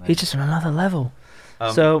being. He's just on another level.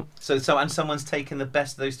 So and someone's taken the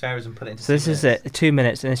best of those 2 hours and put it into. So this is it, 2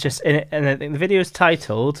 minutes, and it's just in it, and I think the video is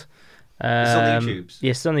titled. It's on the YouTubes.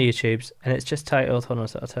 Yes, it's on the YouTubes, and it's just titled. Hold on a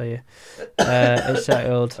sec, I'll tell you. It's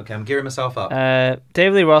titled. Okay, I'm gearing myself up.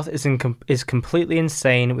 David Lee Roth is completely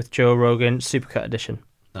insane with Joe Rogan Supercut Edition.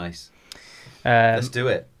 Nice. Let's do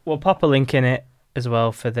it. We'll pop a link in it as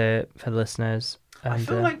well for the listeners. And, I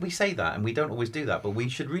feel like we say that, and we don't always do that, but we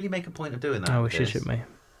should really make a point of doing that. Oh, we should, shouldn't we?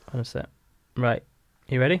 Honestly. Right.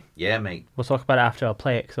 You ready? Yeah, mate. We'll talk about it after. I'll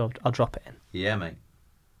play it, because I'll drop it in. Yeah, mate.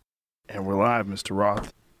 And we're live, Mr.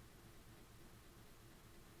 Roth.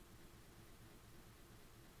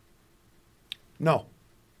 No.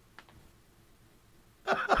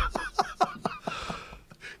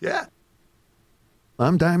 Yeah.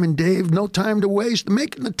 I'm Diamond Dave. No time to waste.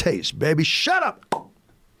 Making the taste, baby. Shut up.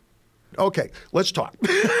 Okay, let's talk.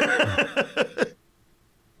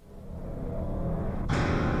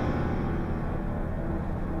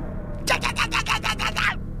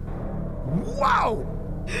 Wow.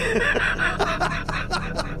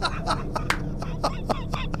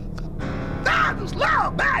 That was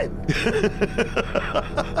loud, babe.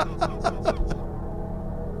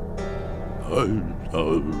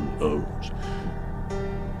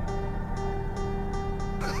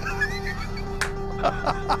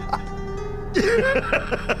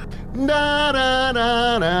 Na na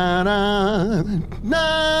na na na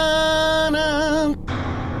na na.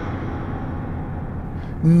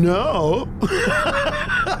 No.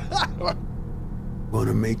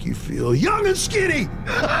 Gonna make you feel young and skinny.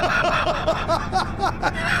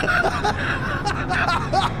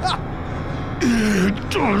 It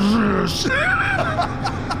does this.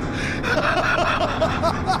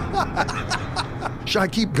 Should I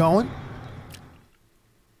keep going?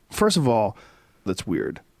 First of all, that's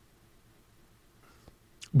weird.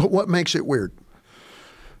 But what makes it weird?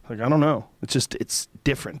 Like, I don't know. It's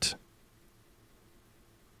different.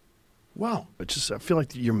 Well, I feel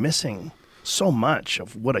like you're missing so much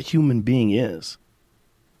of what a human being is.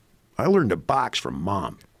 I learned to box from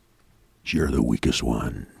Mom. You're the weakest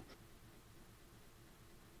one.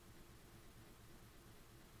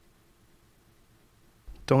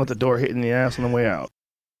 Don't let the door hit you in the ass on the way out.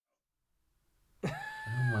 Oh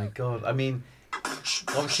my god. I mean,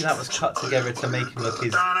 obviously that was cut together to make him look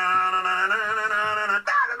his...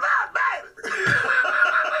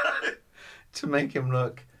 to make him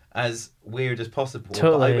look as weird as possible.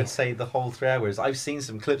 Totally. But I would say the whole 3 hours. I've seen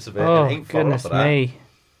some clips of it. Oh, and it ain't far goodness off of that. me.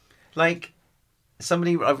 Like,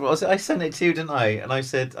 somebody... I sent it to you, didn't I? And I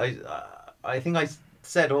said... I think I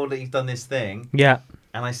said, oh, that he's done this thing. Yeah.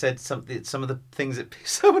 And I said some of the things that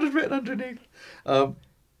someone had written underneath.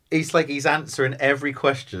 He's answering every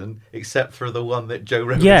question except for the one that Joe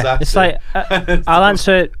Rogan's Yeah, asking. it's like, I'll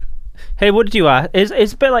answer it. Hey, what did you ask?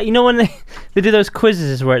 It's a bit like, you know when they do those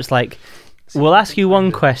quizzes where it's like, we'll ask you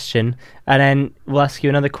one question and then we'll ask you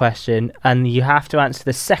another question and you have to answer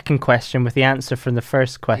the second question with the answer from the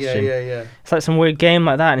first question. Yeah. It's like some weird game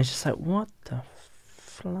like that and it's just like, what the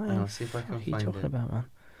flying I'll see if I can fuck are you find talking it. about, man?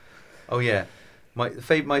 Oh, yeah. My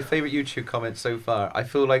favourite YouTube comment so far, I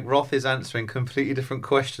feel like Roth is answering completely different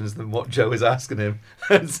questions than what Joe is asking him.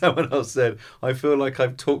 And someone else said, I feel like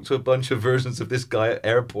I've talked to a bunch of versions of this guy at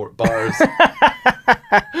airport bars.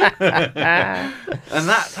 And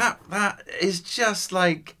that is just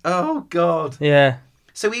like, oh, God. Yeah.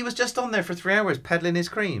 So he was just on there for 3 hours peddling his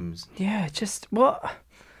creams. Yeah, just what?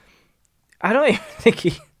 I don't even think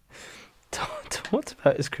he talked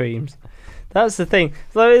about his creams. That's the thing.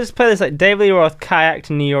 So let's play this. Like David Lee Roth kayaked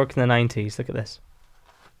in New York in the 90s. Look at this.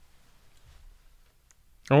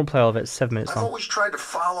 I won't play all of it. It's 7 minutes I've long. always tried to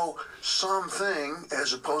follow something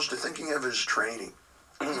as opposed to thinking of it as training.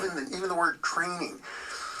 Even the word training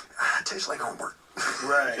it tastes like homework.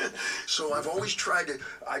 Right. So I've always tried to.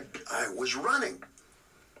 I was running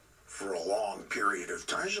for a long period of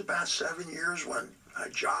time. It was about 7 years when I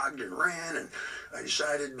jogged and ran, and I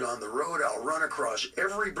decided on the road I'll run across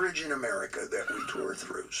every bridge in America that we tour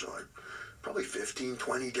through. So probably 15,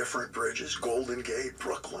 20 different bridges, Golden Gate,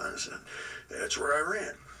 Brooklyn, and that's where I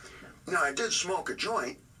ran. Now, I did smoke a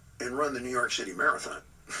joint and run the New York City Marathon.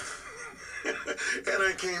 And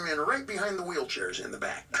I came in right behind the wheelchairs in the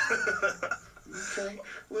back. Okay,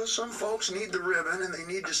 well, some folks need the ribbon and they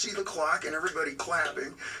need to see the clock and everybody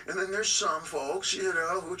clapping. And then there's some folks,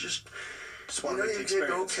 who just Just wanted You to did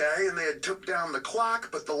experience. okay, and they had took down the clock,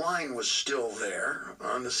 but the line was still there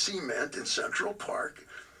on the cement in Central Park.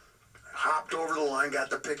 Hopped over the line, got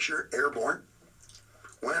the picture, airborne.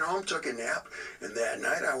 Went home, took a nap, and that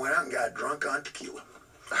night I went out and got drunk on tequila.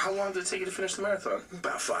 How long did it take you to finish the marathon?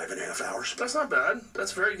 About 5.5 hours. That's not bad.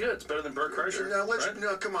 That's very good. It's better than Bert Kreischer. Now right?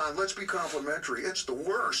 no, come on, let's be complimentary. It's the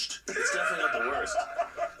worst. It's definitely not the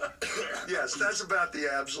worst. Yes, that's about the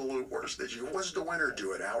absolute worst. What does the winner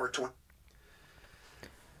do at hour 20?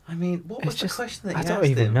 I mean, what was It's the just, question that I he don't asked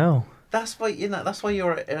even him? know. That's why That's why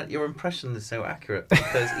your impression is so accurate,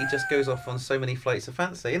 because he just goes off on so many flights of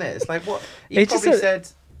fancy, isn't it? It's like what he It's just probably a- said.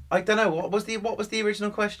 I don't know what was the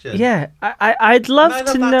original question. Yeah, I'd love And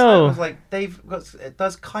I to that know. Time, I was like, Dave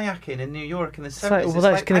does kayaking in New York in the 70s. like, well,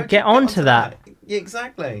 that's gonna how'd get you onto that. Yeah,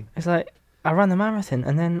 exactly. It's like I ran the marathon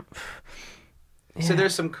and then. So Yeah.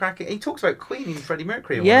 there's some cracking. He talks about Queen and Freddie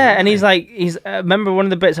Mercury. at one Yeah, point, and doesn't he's he? like, remember one of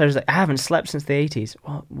the bits I was like, I haven't slept since the 80s.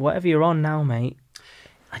 Well, whatever you're on now, mate.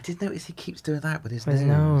 I did notice he keeps doing that with his With his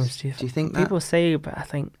nose. nose. Do you think that? People say, but I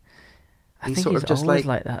think He's sort of just always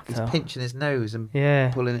like that he's though. pinching his nose and Yeah,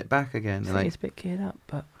 pulling it back again. I and think like, he's a bit geared up,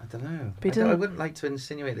 but I don't know. But he I doesn't- wouldn't like to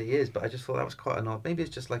insinuate that he is, but I just thought that was quite an odd. Maybe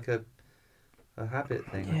it's just like a habit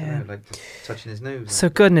thing. I Yeah. don't know, like just touching his nose. so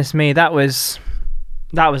goodness me, that was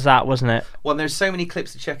that, wasn't it? Well, there's so many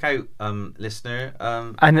clips to check out, listener.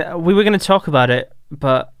 And we were going to talk about it,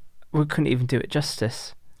 but we couldn't even do it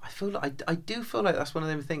justice. I feel like I do feel like that's one of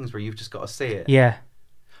them things where you've just got to see it. Yeah,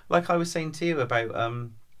 Like I was saying to you about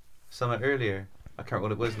something earlier. I can't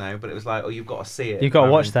remember what it was now, but it was like, oh, you've got to see it. You've got to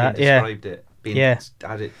rather watch than that, being yeah. Described it. Being Yeah.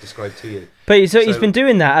 Had it described to you. but he's So, been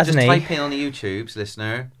doing that, hasn't Just he? type in on the YouTubes,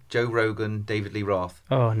 listener, Joe Rogan, David Lee Roth.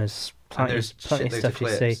 Oh, and there's plenty, there's plenty of shitloads stuff of you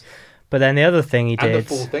see. clips. But then the other thing he And the did.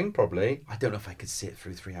 full thing, probably. I don't know if I could sit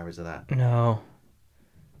through 3 hours of that. No.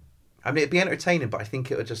 I mean, it'd be entertaining, but I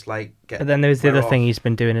think it would just like get. But then there's the wear other thing off. he's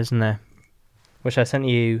been doing, isn't there? Which I sent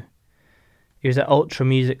you. He was at Ultra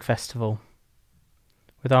Music Festival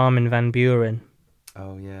with Armin van Buuren,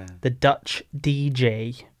 Oh yeah, the Dutch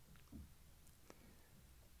DJ.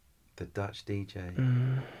 the Dutch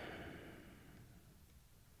DJ.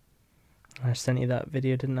 I sent you that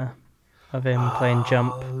video, didn't I? Of him playing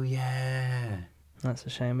Jump. Oh yeah. That's a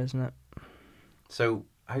shame, isn't it? So,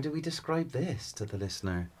 how do we describe this to the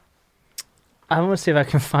listener? I want to see if I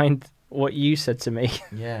can find what you said to me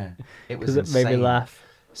Yeah, it was because it made me insane. laugh.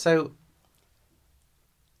 So,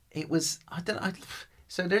 it was.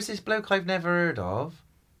 So there's this bloke I've never heard of,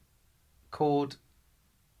 called.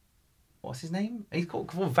 What's his name? He's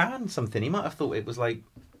called Van something. He might have thought it was like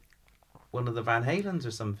one of the Van Halens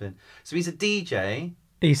or something. So he's a DJ.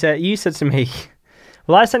 You said to me,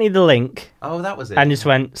 well, I sent you the link Oh, that was it. and just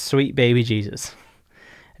went, sweet baby Jesus.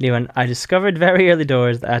 And he went, I discovered very early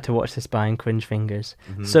doors that I had to watch this by and cringe fingers.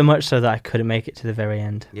 Mm-hmm. So much so that I couldn't make it to the very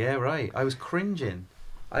end. Yeah, right. I was cringing.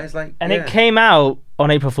 I was like, And yeah. it came out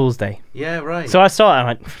on April Fool's Day. Yeah, right. So I saw it and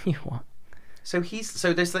I went, you what?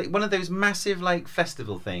 So there's like one of those massive like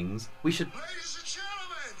festival things. We should. Ladies and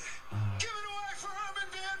gentlemen, give it away for Armin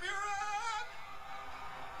van Buuren.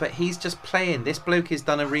 But he's just playing. This bloke has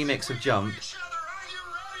done a remix of Jump, Each other, are you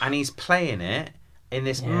ready? and he's playing it in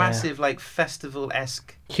this Yeah. massive like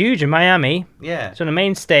festival-esque. Huge in Miami. Yeah. It's on the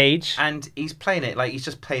main stage. And he's playing it like he's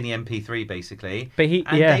just playing the MP3 basically. But he-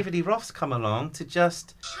 and yeah. David E. Roth's come along to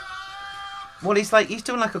just. Well, he's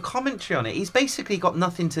doing like a commentary on it. He's basically got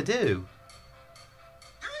nothing to do.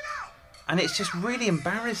 Here we go. And it's just really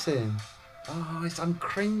embarrassing. Oh, I'm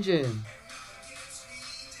cringing. Are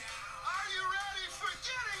you ready for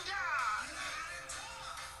getting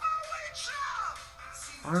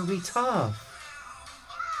down? Are we tough?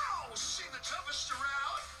 Oh, see the toughest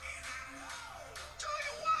around. Do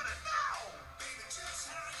you want to know?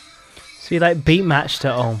 So he like beat matched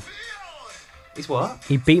it all. Feel He's what?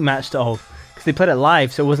 He beat matched it all. Because they put it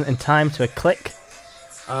live so it wasn't in time to a click.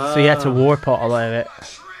 So he had to warp it a lot of it.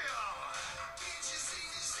 real.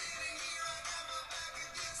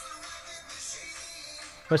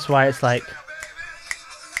 That's why it's like,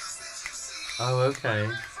 Oh, okay. For a little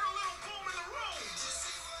boom in the room.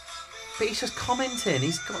 But he's just commenting.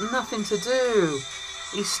 He's got nothing to do.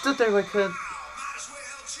 He stood there like a.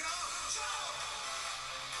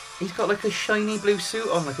 He's got like a shiny blue suit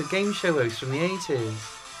on, like a game show host from the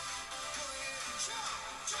 80s.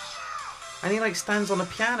 And he like stands on a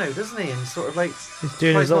piano, doesn't he? And sort of like he's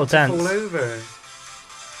doing tries his little not to dance. fall over.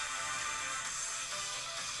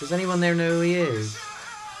 Does anyone there know who he is?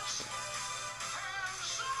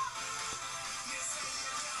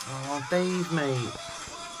 Oh, Dave, mate.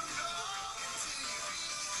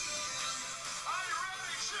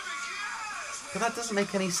 But that doesn't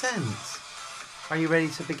make any sense. Are you ready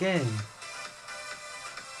to begin?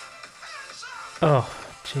 Oh,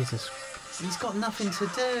 Jesus. He's got nothing to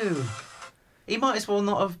do. He might as well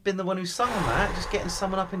not have been the one who sung on that. Just getting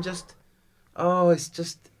someone up and just... Oh, it's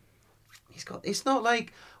just... It's not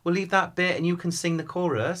like, we'll leave that bit and you can sing the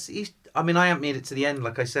chorus. I haven't made it to the end,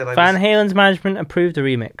 like I said. Van Halen's management approved the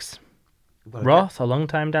remix. Well, Roth, a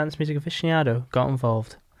long-time dance music aficionado, got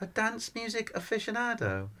involved. A dance music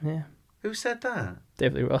aficionado? Yeah. Who said that?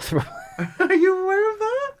 David Lee Roth. Are you aware of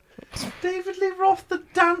that? David Lee Roth, the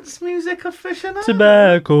dance music aficionado?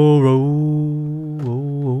 Tobacco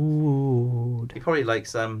Road. He probably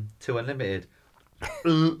likes 2 Unlimited.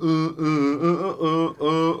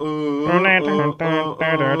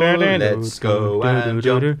 Let's go and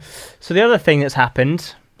jump. So the other thing that's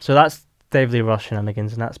happened, so that's David Lee Roth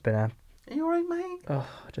shenanigans, and that's been Are you alright, mate?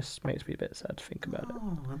 it just makes me a bit sad to think about it.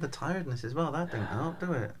 Oh, and the tiredness as well. That didn't help,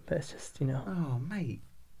 do it? But it's just, Oh, mate.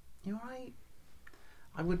 You alright?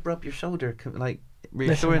 I would rub your shoulder,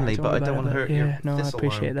 reassuringly, but I don't want to hurt your no, I thistle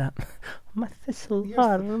appreciate arm. that. My thistle Your-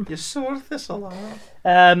 arm. Your sore thistle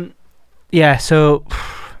arm. Yeah, so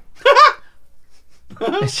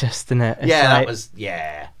it's just, isn't it? It's That like, was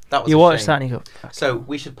a you watch shame. that and you go. So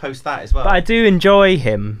we should post that as well. But I do enjoy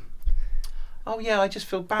him Oh yeah, I just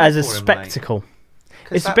feel bad as a for him, spectacle.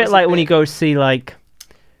 'cause It's a that bit was like when you go see, like,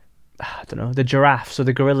 I don't know, the giraffes or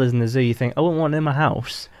the gorillas in the zoo. You think, I wouldn't want it in my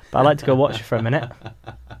house, but I like to go watch it for a minute.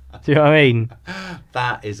 Do you know what I mean?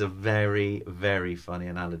 That is a very, very funny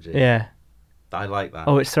analogy. Yeah. I like that.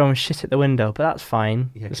 Oh, it's throwing shit at the window, but that's fine.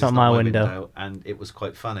 Yeah, 'cause it's not my window. and it was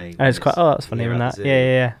quite funny. And it's quite. Oh, that's funny. when When you're at that. the Yeah, zoo.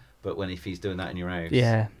 yeah, But when if he's doing that in your house,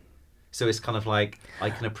 yeah. So it's kind of like I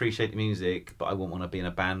can appreciate the music, but I won't want to be in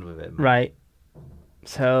a band with him. Right.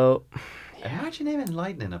 So. Imagine him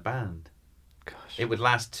enlightening a band. Gosh. It would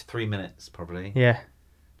last 3 minutes probably. Yeah.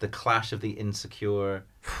 The clash of the insecure,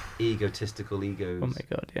 egotistical egos. Oh my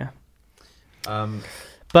god. Yeah. I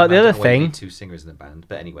But the don't other know why you thing, need 2 singers in the band,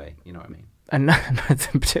 but anyway, you know what I mean. and it's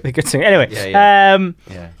a particularly good thing. Anyway. Yeah,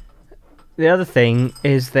 Yeah. The other thing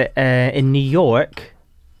is that in New York,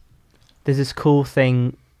 there's this cool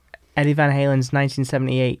thing, Eddie Van Halen's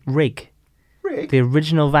 1978 rig. Rig? The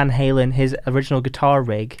original Van Halen, his original guitar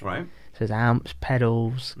rig. Right. So there's amps,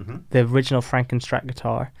 pedals, Mm-hmm. the original Frankenstrat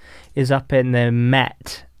guitar is up in the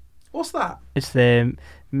Met. What's that? It's the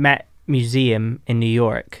Met Museum in New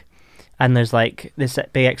York. And there's like this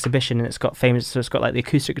big exhibition, and it's got famous. So it's got like the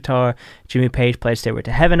acoustic guitar Jimmy Page played "Stairway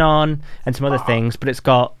to Heaven" on, and some other things. But it's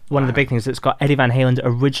got one of the big things. It's got Eddie Van Halen's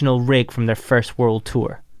original rig from their first world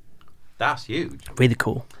tour. That's huge. Really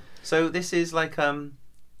cool. So this is like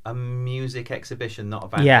a music exhibition, not a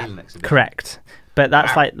Van Yeah, Halen exhibition. correct. But that's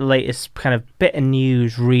Wow. like the latest kind of bit of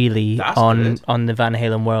news, really, That's on good. on the Van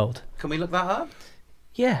Halen world. Can we look that up?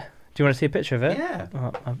 Yeah. Do you want to see a picture of it? Yeah.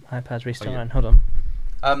 Oh, my iPad's restarting. yeah. Hold on.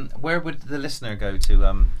 Where would the listener go to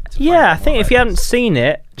find Yeah, I out think more if you about haven't this? seen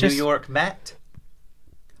it, just New York Met,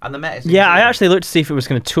 and the Met is yeah. I museum. actually looked to see if it was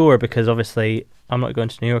going to tour because obviously I'm not going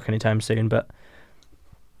to New York anytime soon. But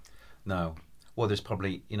No. Well, there's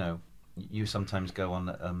probably you sometimes go on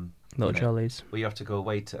little you know, jollies. well, you have to go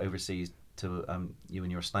away to overseas to you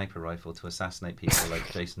and your sniper rifle to assassinate people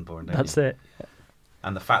like Jason Bourne. Don't That's you? it.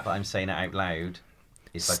 And the fact that I'm saying it out loud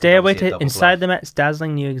is like Stairway obviously a to double inside the bluff. Met's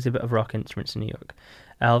dazzling new exhibit of rock instruments in New York.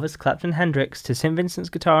 Elvis, Clapton, Hendrix to St. Vincent's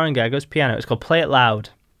guitar and Gago's piano. It's called Play It Loud.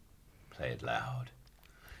 Play it loud.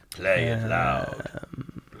 Play it loud.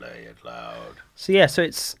 Play it loud. So yeah, so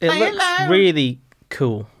it looks really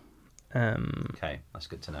cool. Okay, that's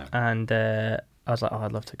good to know. And I was like, oh,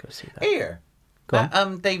 I'd love to go see that. Here, Go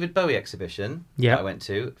that David Bowie exhibition Yeah. that I went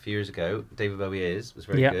to a few years ago. David Bowie was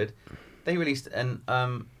very Yeah. good. They released an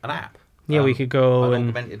app. Yeah, we could go an and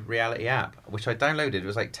augmented reality app, which I downloaded. It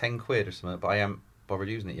was like £10 or something, but I haven't bothered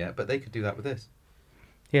using it yet. But they could do that with this.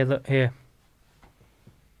 yeah, look here.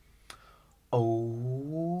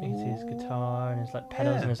 Oh, You can see his guitar and his like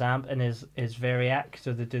pedals and his amp and his Variac.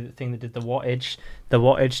 So they did the thing that did the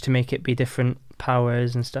wattage to make it be different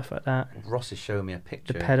powers and stuff like that. Ross is showing me a The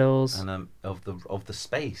picture pedals, and of the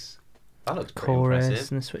space. That looks pretty chorus,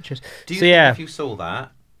 impressive. and the switches. Do you So think yeah, if you saw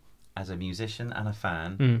that as a musician and a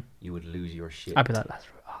fan, you would lose your shit? I'd be like,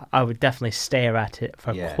 I would definitely stare at it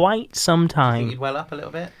for Yeah. quite some Do you think time. you'd well up a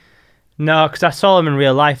little bit? No, because I saw him in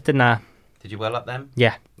real life, didn't I? Did you well up them?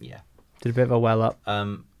 Yeah, Yeah. did a bit of a well up.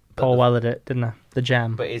 But Paul Wellered it, didn't I? The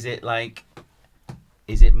Jam. But is it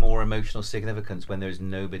more emotional significance when there's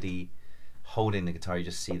nobody holding the guitar? You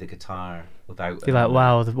just see the guitar without. Be like,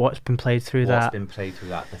 wow, what's been played through what's that? been played through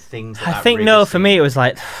that? The things. I think no, for me it was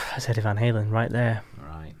like that's Eddie Van Halen right there.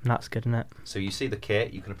 Right. And that's good, isn't it? So you see the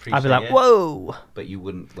kit, you can appreciate I'd be like, it, whoa. but you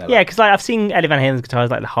wouldn't. Well Yeah, up. because like I've seen Eddie Van Halen's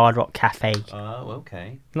guitars like the Hard Rock Cafe. Oh,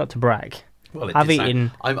 okay. Not to brag. Well, it I've did sound-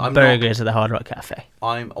 eaten I'm burgers at the Hard Rock Cafe.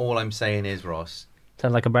 All I'm saying is, Ross,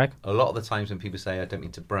 Sound like a brag? a lot of the times when people say I don't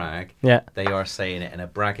mean to brag, Yeah. they are saying it in a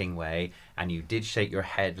bragging way, and you did shake your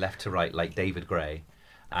head left to right like David Gray,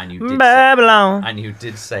 and you did Babylon. and you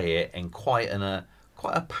did say it in quite a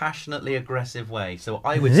passionately aggressive way. So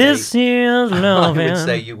I would This say is love. I would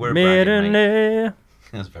say you were bragging, mate.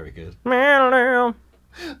 That's very good. Babylon.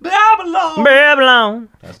 Babylon. Babylon.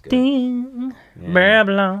 That's good. Ding. Yeah.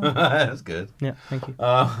 Babylon. That's good. Yeah, thank you.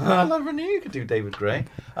 I never knew you could do David Gray.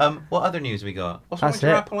 What other news we got? What's wrong That's with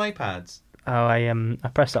your it. Apple iPads? Oh, I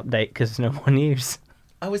pressed update because there's no more news.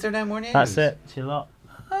 Oh, is there no more news? That's it. It's a lot.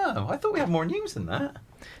 Oh, I thought we had more news than that.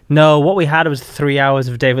 No, what we had was 3 hours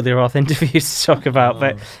of David Lee Roth interviews to talk about,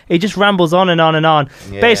 but he just rambles on and on and on.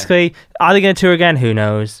 Yeah. Basically, are they going to tour again? Who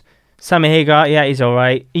knows? Sammy Hagar, yeah, he's all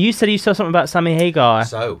right. You said you saw something about Sammy Hagar.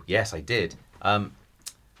 So, yes, I did.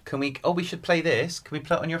 Can we... Oh, we should play this. Can we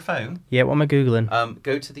play it on your phone? Yeah, what am I Googling?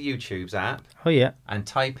 Go to the YouTube's app Oh, yeah. and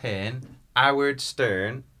type in Howard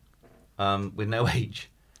Stern with no H.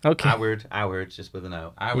 Okay. Howard, just with an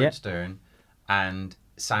O. Howard Yeah. Stern and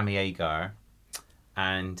Sammy Hagar.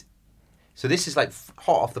 And so this is like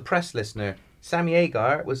hot off the press, listener. Sammy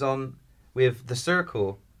Hagar was on with The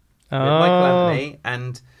Circle with Michael Oh. Anthony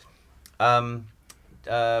and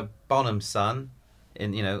Bonham's son.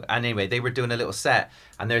 And anyway, they were doing a little set,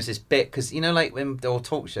 and there's this bit because like when the old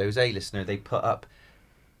talk shows, listener, they put up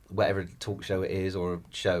whatever talk show it is or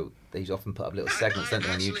show. They often put up little segments, don't they,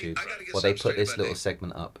 on YouTube? Well, they put this little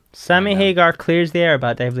segment up. Sammy And, Hagar clears the air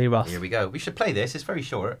about David Lee Roth. Here we go. We should play this. It's very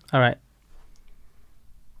short. All right.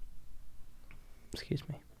 Excuse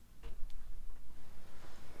me.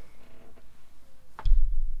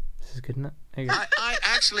 This is good, isn't it? There you go.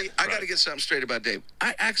 I got to get something straight about Dave.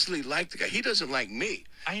 I actually like the guy. He doesn't like me.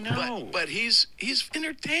 I know. But he's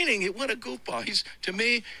entertaining. What a goofball. To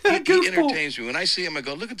me, he entertains me. When I see him, I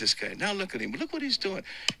go, look at this guy. Now look at him. Look what he's doing.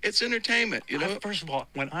 It's entertainment, you know? First of all,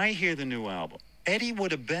 when I hear the new album, Eddie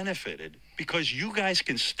would have benefited because you guys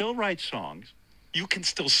can still write songs. You can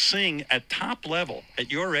still sing at top level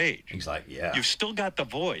at your age. He's like, yeah. You've still got the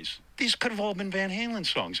voice. These could have all been Van Halen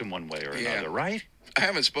songs in one way or another, right? I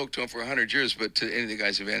haven't spoke to him for 100 years, but to any of the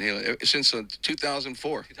guys in Van Halen, since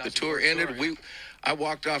 2004. The tour ended. I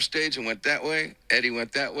walked off stage and went that way. Eddie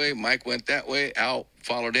went that way. Mike went that way. Al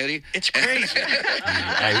followed Eddie. It's crazy.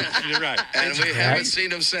 You're right. And we haven't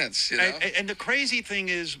seen him since. You know? And the crazy thing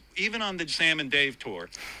is, even on the Sam and Dave tour,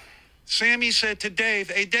 Sammy said to Dave,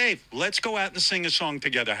 "Hey, Dave, let's go out and sing a song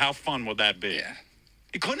together. How fun will that be?" Yeah.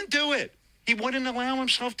 He couldn't do it. He wouldn't allow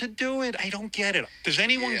himself to do it. I don't get it. Does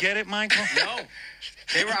anyone get it, Michael? No.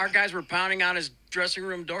 Our guys were pounding on his dressing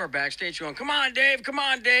room door backstage going, come on, Dave, come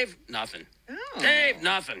on, Dave. Nothing. Oh. Dave,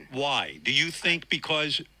 nothing. Why? Do you think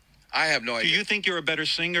because... I have no Do idea. you think you're a better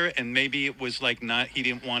singer and maybe it was like he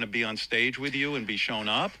didn't want to be on stage with you and be shown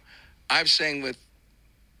up? I've sang with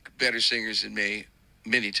better singers than me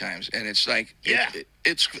many times, and it's like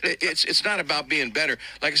it's not about being better.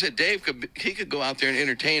 Like I said, Dave could go out there and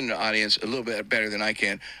entertain the audience a little bit better than I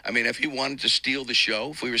can. I mean, if he wanted to steal the show,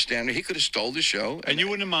 if we were standing there, he could have stole the show, And you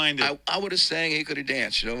wouldn't have minded. I would have sang. He could have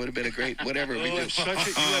danced. It would have been a great whatever we You did. have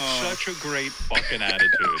such a great fucking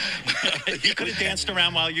attitude. He could have danced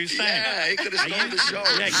around while you sang. Yeah, he could have stolen the show.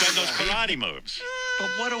 Yeah, he done those karate moves. But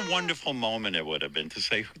what a wonderful moment it would have been to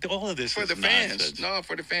say, all of this For is the fans. nonsense. No,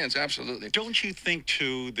 for the fans, absolutely. Don't you think,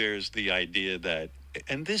 too, there's the idea that,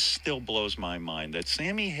 and this still blows my mind, that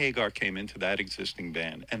Sammy Hagar came into that existing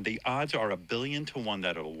band, and the odds are 1,000,000,000 to 1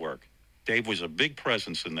 that it'll work. Dave was a big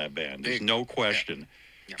presence in that band. There's Big. no question.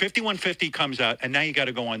 5150 comes out, and now you got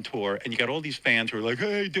to go on tour, and you got all these fans who are like,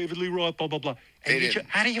 hey, David Lee Roth, blah, blah, blah. And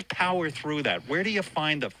how do you power through that? Where do you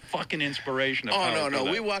find the fucking inspiration to power through No.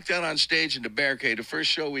 that? We walked out on stage in the barricade. The first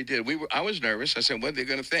show we did, I was nervous. I said, what are they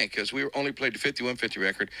going to think? Because we only played the 5150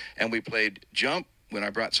 record, and we played Jump when I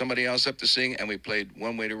brought somebody else up to sing, and we played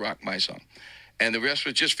One Way to Rock My Song. And the rest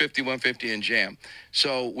was just 5150 and Jam.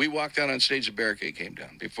 So we walked out on stage, the barricade came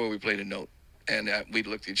down before we played a note. And we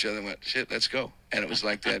looked at each other and went, shit, let's go. And it was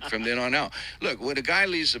like that from then on out. Look, when a guy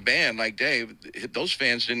leaves a band like Dave, those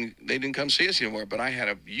fans didn't come see us anymore. But I had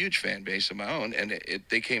a huge fan base of my own, and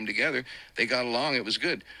they came together. They got along. It was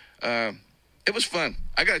good. It was fun.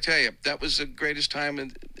 I got to tell you, that was the greatest time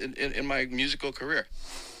in my musical career.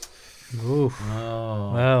 Oof.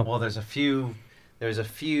 Oh, Wow. Well, there's a few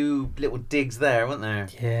little digs there, weren't there?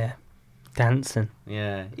 Yeah. Dancing.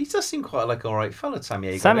 Yeah, he does seem quite like all right fella, Sammy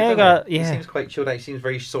Hagar. Sammy doesn't Hagar, he? yeah. He seems quite chilled out. He seems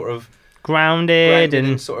very sort of Grounded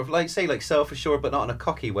and sort of like self-assured, but not in a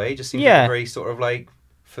cocky way. Just seems Yeah. like a very sort of like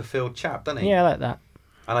fulfilled chap, doesn't he? yeah, I like that.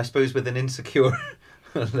 And I suppose with an insecure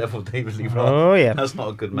Level David Lee Roth. Oh, yeah. That's not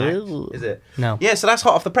a good match, No. is it? No. Yeah, so that's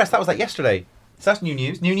hot off the press. That was like yesterday. So that's new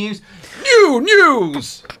news. New news. New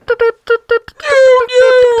news.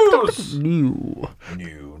 New news.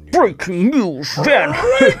 New. Breaking news, Ben.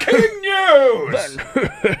 Breaking news!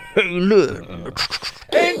 Hey, look.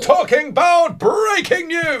 In talking about breaking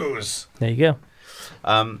news! There you go.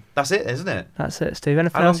 That's it, isn't it? That's it, Steve.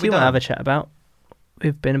 Anything How long else have we you want to done? have a chat about?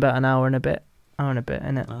 We've been about an hour and a bit,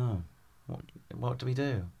 innit? Oh, what do we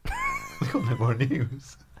do? We've got no more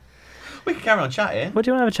news. We can carry on chatting. What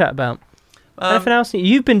do you want to have a chat about? Anything else?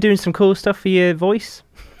 You've been doing some cool stuff for your voice.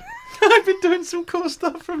 I've been doing some cool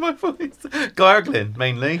stuff for my voice. Gargling,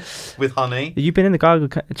 mainly, with honey. You've been in the Gargle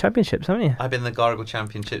Championships, haven't you? I've been in the Gargle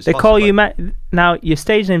Championships. They call you now. Your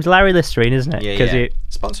stage name's Larry Listerine, isn't it? Yeah.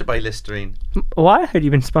 Sponsored by Listerine. Well, I heard you've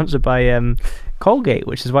been sponsored by Colgate,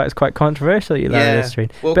 which is why it's quite controversial. You Larry Listerine.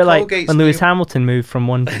 Well, bit like Colgate's when Lewis new- Hamilton moved from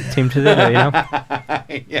one team to the other. You know.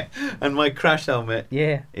 Yeah, and my crash helmet.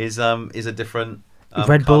 Yeah. Is a different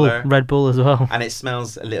Red colour, Bull as well. and it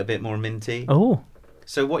smells a little bit more minty. Oh.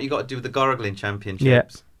 So what you got to do with the gargling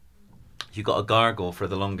championships? You got to gargle for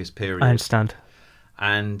the longest period. I understand.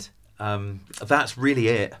 And that's really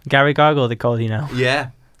it. Gary Gargle, they call you now. Yeah,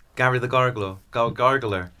 Gary the Gargler.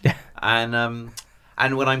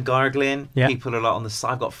 And when I'm gargling, people are like on the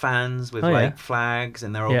side. I've got fans with flags,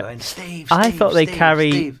 and they're all going, Steve. I thought they Steve,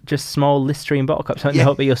 carry Steve. just small Listerine bottle cups, and they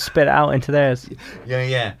hope that you'll spit it out into theirs.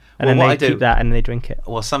 Yeah. And Well, then what they I do, keep that and they drink it.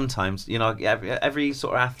 Well, sometimes, every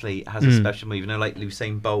sort of athlete has a special move. Like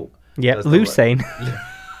Usain Bolt. Yeah, does the- Lucine.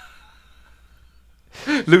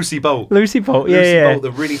 Lucy Bolt. Lucy Bolt, Lucy yeah. Bolt,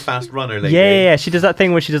 the really fast runner lady. Yeah. She does that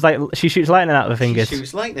thing where she does she shoots lightning out of her fingers. She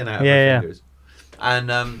shoots lightning out of her fingers.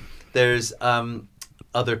 And there's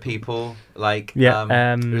other people like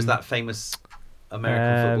there's that famous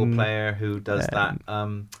American football player who does that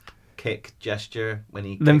kick gesture when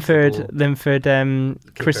he Linford Kicker.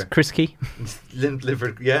 Krisky.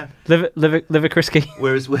 liver, yeah. Liver Krisky.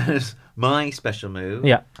 Whereas my special move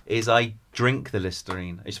is I drink the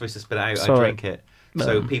Listerine. You're supposed to spit it out. I drink it.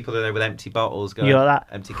 So people are there with empty bottles, going, You like that?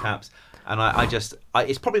 empty caps, and I just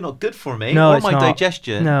it's probably not good for me No, or it's my not.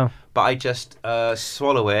 digestion. No. But I just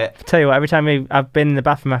swallow it. Tell you what, every time I've been in the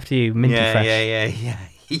bathroom after you, minty fresh.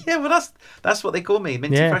 Yeah, well, that's what they call me,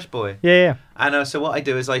 minty fresh boy. Yeah. And so what I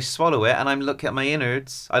do is I swallow it, and I look at my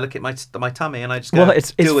innards. I look at my tummy, and I just go. Well,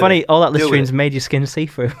 it's "Do funny. it, All that do Listerine's it." made your skin see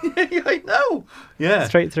through. I know. Yeah,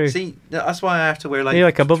 Straight through. See, that's why I have to wear You're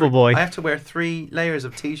like a bubble boy. I have to wear 3 layers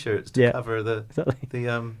of t-shirts to cover the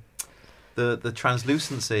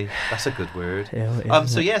translucency. That's a good word. Yeah,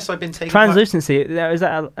 So I've been taking translucency.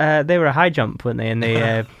 They were a high jump, weren't they, in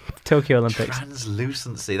the Tokyo Olympics?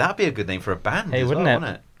 Translucency. That'd be a good name for a band. Hey, as wouldn't well,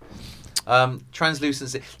 it? Wouldn't it?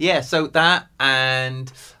 Translucency. Yeah. So that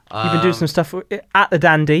and You've been doing some stuff at the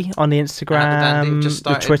Dandy on the Instagram, At the Dandy, just the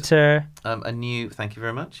started, Twitter. a new. Thank you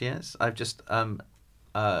very much. Yes, I've just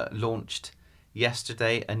launched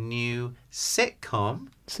yesterday a new sitcom.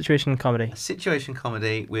 Situation comedy. A situation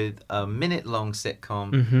comedy with a minute-long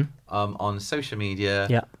sitcom on social media.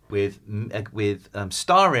 Yeah. With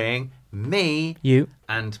starring me, you,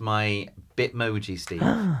 and my Bitmoji Steve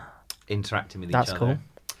interacting with each That's other. cool.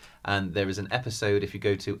 And there is an episode if you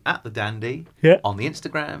go to @thedandy on the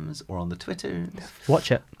Instagrams or on the Twitters.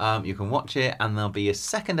 Watch it. You can watch it, and there'll be a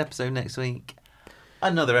second episode next week,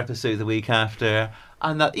 another episode the week after,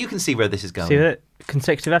 and that you can see where this is going. See that?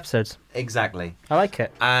 Consecutive episodes. Exactly. I like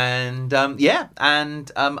it. And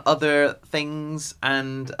other things,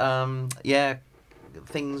 and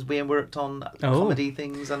things being worked on, comedy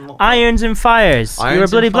things and whatnot. Irons and Fires. You're a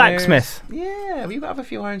Irons bloody and Fires. blacksmith. Yeah, you've got to have a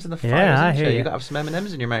few irons in the fire. Yeah, I hear you. You've got to have some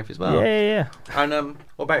M&Ms in your mouth as well. Yeah. And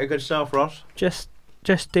what about your good self, Ross? Just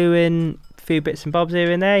doing a few bits and bobs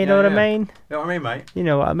here and there. You know what I mean? You know what I mean, mate? You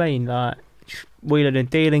know what I mean? Like wheeling and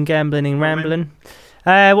dealing, gambling and rambling.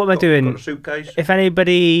 What am I doing? Got a suitcase. If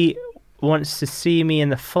anybody wants to see me in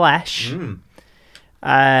the flesh,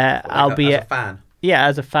 I'll be as a fan. Yeah,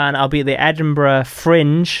 as a fan, I'll be at the Edinburgh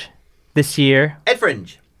Fringe this year.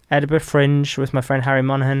 Edinburgh Fringe with my friend Harry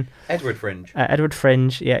Monaghan. Edward Fringe. Edward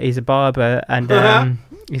Fringe. Yeah, he's a barber, and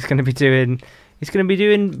he's going to be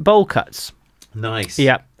doing bowl cuts. Nice.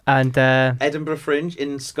 Yeah, and Edinburgh Fringe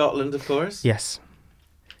in Scotland, of course. Yes.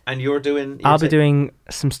 And you're doing. I'll be doing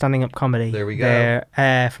some standing up comedy. There we go.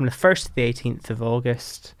 There, from the 1st to the 18th of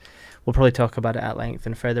August. We'll probably talk about it at length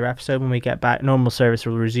in a further episode when we get back. Normal service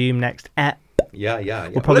will resume next ep. Yeah.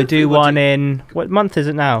 We'll probably do one in... What month is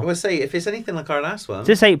it now? I would say, if it's anything like our last one... Is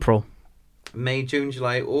this April? May, June,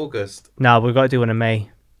 July, August. No, we've got to do one in May.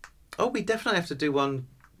 Oh, we definitely have to do one...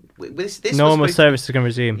 This Normal service is going to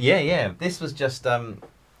resume. Yeah. This was just...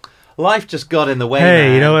 Life just got in the way. Hey,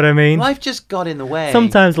 man. you know what I mean? Life just got in the way.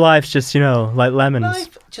 Sometimes life's just, like lemons.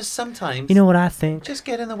 Life just sometimes. You know what I think? Just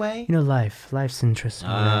get in the way. Life's interesting.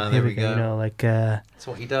 There we go. That's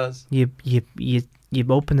what he does. You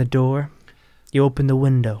open the door, you open the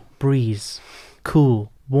window, breeze,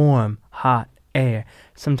 cool, warm, hot air.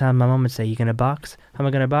 Sometimes my mom would say, "You gonna box? How am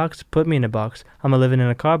I gonna box? Put me in a box. I'm living in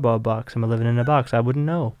a cardboard box. I'm living in a box. I wouldn't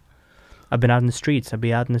know. I've been out in the streets. I've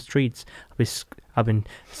been out in the streets. I've been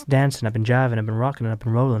dancing. I've been jiving. I've been rocking. And I've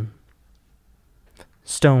been rolling.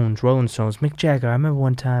 Stones, Rolling Stones, Mick Jagger. I remember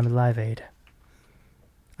one time at Live Aid.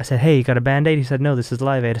 I said, "Hey, you got a Band-Aid?" He said, "No, this is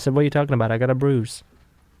Live Aid." I said, "What are you talking about? I got a bruise."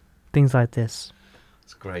 Things like this.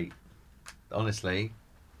 It's great. Honestly,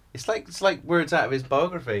 it's like words out of his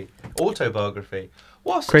autobiography.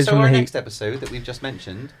 So our next episode that we've just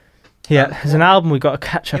mentioned. Yeah, there's an album we've got to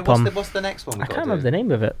catch up on. What's the next one? I can't remember the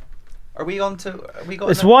name of it. Are we on to? Have we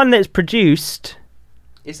got? It's one that's produced.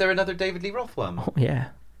 Is there another David Lee Roth one? Oh yeah.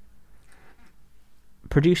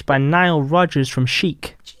 Produced by Nile Rodgers from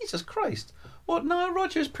Chic. Jesus Christ! What? Nile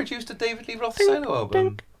Rodgers produced a David Lee Roth solo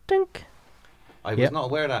album? Dink. I was not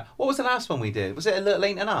aware of that. What was the last one we did? Was it A Little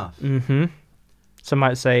Ain't Enough? Mm-hmm. Some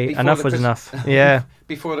might say enough was enough. Yeah.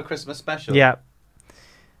 Before the Christmas special. Yeah.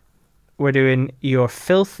 We're doing Your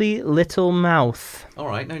Filthy Little Mouth. All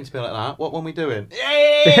right, no need to be like that. What one are we doing?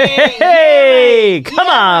 Hey! Come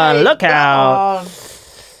on, look out!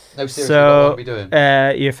 No, seriously, what are we doing?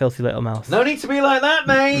 Your Filthy Little Mouth. No need to be like that,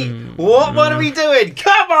 mate. What are we doing?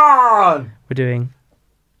 Come on! We're doing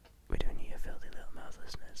Your Filthy Little Mouth,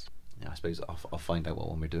 listeners. Yeah, I suppose I'll find out what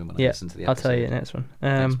one we're doing when I listen to the episode. I'll tell you the next one.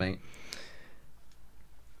 Thanks, mate.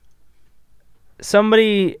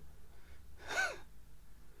 Somebody...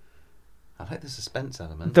 I like the suspense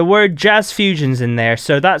element. The word jazz fusion's in there,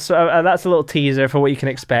 so that's a little teaser for what you can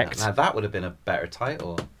expect. Now that would have been a better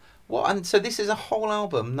title. What? And so this is a whole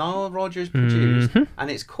album Nile Rodgers produced, and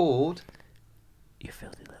it's called Your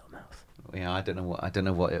Filthy Little Mouth. Yeah, I don't know.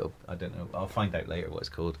 I'll find out later what it's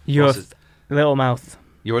called. Your Little Mouth.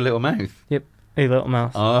 Your Little Mouth. Yep, a little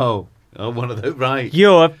mouth. Oh, one of those. Right.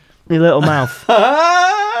 Your little mouth.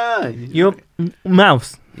 Your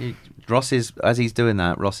mouth. Ross is, as he's doing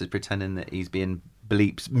that, Ross is pretending that he's being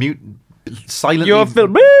silently. Your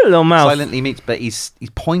little mouth. Silently mutes, but he's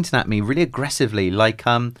pointing at me really aggressively, like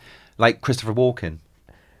Christopher Walken.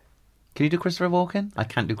 Can you do Christopher Walken? I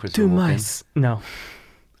can't do Christopher Walken. Mice. No.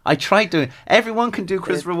 I tried doing. Everyone can do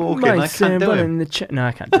Christopher Walken. I can't do it. No,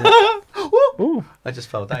 I can't do it. Ooh. I just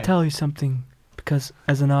fell down. I tell you something, because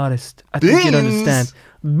as an artist, I think you'd understand.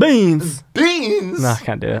 Beans. No, I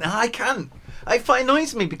can't do it. No, I can't. It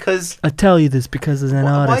annoys me because... I tell you this because as an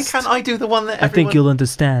artist... Why can't I do the one that I think you'll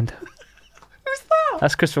understand. Who's that?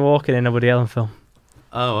 That's Christopher Walken in a Woody Allen film.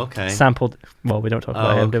 Oh, okay. Sampled... Well, we don't talk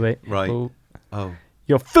about him, do we? Right. Ooh. Oh.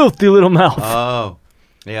 Your filthy little mouth. Oh.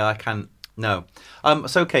 Yeah, I can't... No.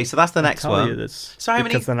 So, okay, so that's the next one. I tell you this so how many...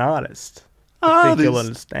 because as an artist, I think you'll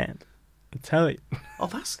understand. I tell you. Oh,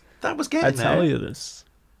 that was getting there. I tell you this.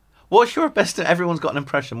 What's your best... Everyone's got an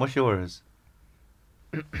impression. What's yours?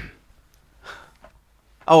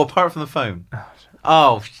 Oh, apart from the phone.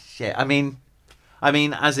 Oh shit! I mean,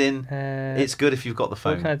 as in, it's good if you've got the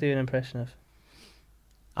phone. What can I do an impression of?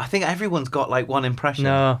 I think everyone's got like one impression.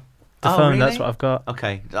 No, the phone. Really? That's what I've got.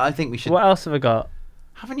 Okay, I think we should. What else have I got?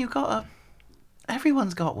 Haven't you got a?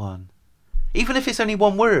 Everyone's got one, even if it's only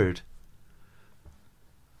one word.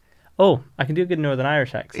 Oh, I can do a good Northern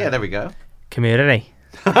Irish accent. Yeah, there we go. Community.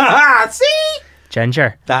 See?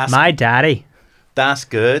 Ginger. That's my daddy. That's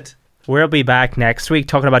good. We'll be back next week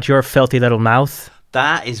talking about your filthy little mouth.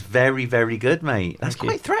 That is very, very good, mate. That's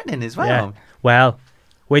quite threatening as well. Yeah. Well,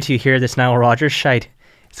 wait till you hear this Nile Rodgers shite.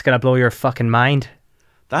 It's going to blow your fucking mind.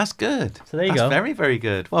 That's good. So there you go. That's very, very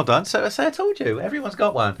good. Well done. So I told you, everyone's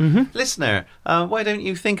got one. Mm-hmm. Listener, why don't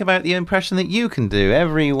you think about the impression that you can do?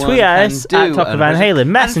 Everyone Tweet can us do at Talking Van Halen.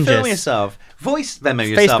 Messengers. And film yourself. Voice memo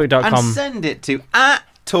yourself. Facebook.com. And send it to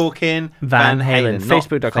 @Talking Van Halen.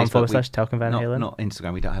 Facebook.com/Talking Van Halen. Not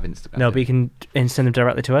Instagram. We don't have Instagram. No, but you can send them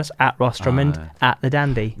directly to us at Ross Drummond, at The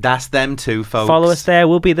Dandy. That's them too, folks. Follow us there.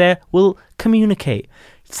 We'll be there. We'll communicate.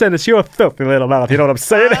 Send us your filthy little mouth. You know what I'm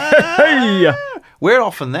saying? Hey! We're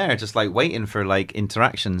often there just like waiting for like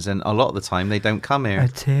interactions, and a lot of the time they don't come here. A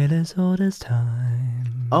tale as old as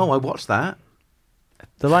time. Oh, I watched that.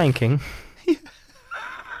 The Lion King.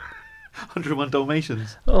 101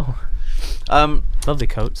 Dalmatians. Oh. Lovely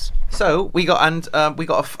coats. So we got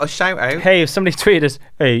a shout out. Hey, if somebody tweeted us,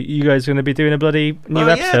 hey, you guys going to be doing a bloody new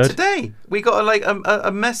episode? Yeah, today we got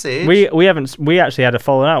a message. We haven't. We actually had a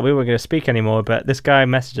falling out. We weren't going to speak anymore, but this guy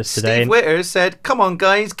messaged us today. Steve Witters said, "Come on,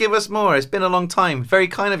 guys, give us more. It's been a long time. Very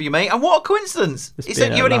kind of you, mate. And what a coincidence! He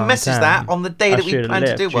said you only messaged that on the day that we planned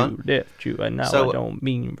to do one. Left you, and now So- I don't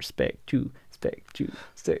mean respect you, respect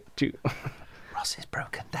you. Ross is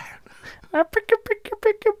broken down. Pick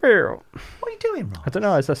a barrel. What are you doing, Ross? I don't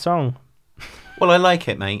know. It's a song. Well, I like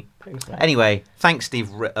it, mate. Thanks, mate. Anyway, thanks, Steve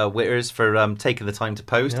Witters, for taking the time to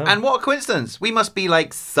post. Yeah. And what a coincidence. We must be,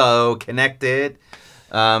 like, so connected.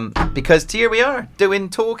 Because here we are, doing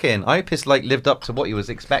talking. I hope it's, like, lived up to what you was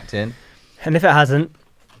expecting. And if it hasn't,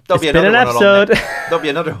 There'll it's be been an another one along episode. There'll be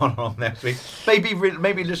another one on next week.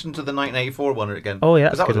 Maybe listen to the 1984 one again. Oh, yeah,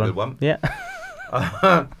 'Cause that's that was a a good good one.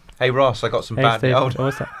 Yeah. Hey, Ross, I got some Hey, bad... Steve, Oh,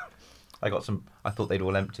 what's that? I got some... I thought they'd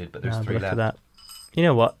all emptied, but there's No, 3 look at left. that. You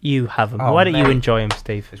know what? You have them. Oh, Why don't you mate. enjoy them,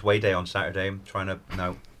 Steve? It's way day on Saturday. I'm trying to...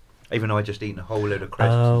 No. Even though I just eaten a whole load of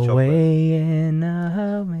crisps and chocolate. Away in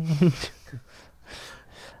a manger.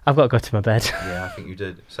 I've got to go to my bed. Yeah, I think you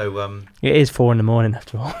did. So, It is 4 a.m.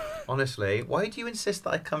 after all. honestly, why do you insist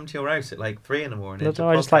that I come to your house at like 3 a.m?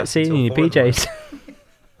 I just like seeing you in your PJs.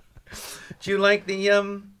 Do you like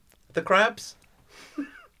the crabs?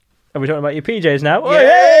 Are we talking about your PJs now? Yeah.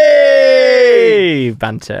 Yay!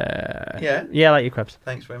 Banter. Yeah. Yeah, I like your crabs.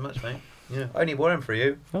 Thanks very much, mate. Yeah, I only wore them for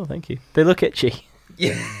you. Oh, thank you. They look itchy.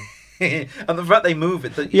 Yeah. And the fact they move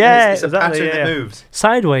it, Yeah, it's a exactly, pattern yeah. that moves.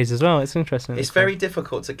 Sideways as well. It's interesting. It's very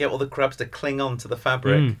difficult to get all the crabs to cling on to the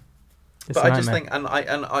fabric. It's But a I just nightmare. think,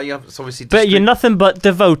 and I have obviously. But you're nothing but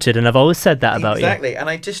devoted, and I've always said that about Exactly, and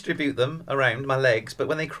I distribute them around my legs, but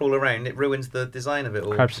when they crawl around, it ruins the design of it all.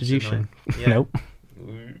 you. Crab which is distribution. annoying. Yeah. Nope.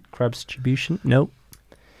 Crab distribution. Nope.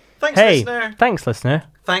 Thanks, Hey, listener. thanks, listener.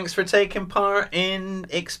 Thanks for taking part in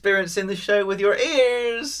experiencing the show with your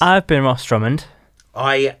ears. I've been Ross Drummond.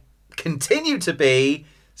 I continue to be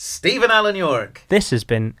Stephen Allen York. This has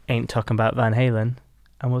been Ain't Talking About Van Halen,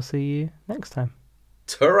 and we'll see you next time.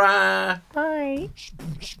 Ta-ra! Bye.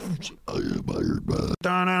 Baby.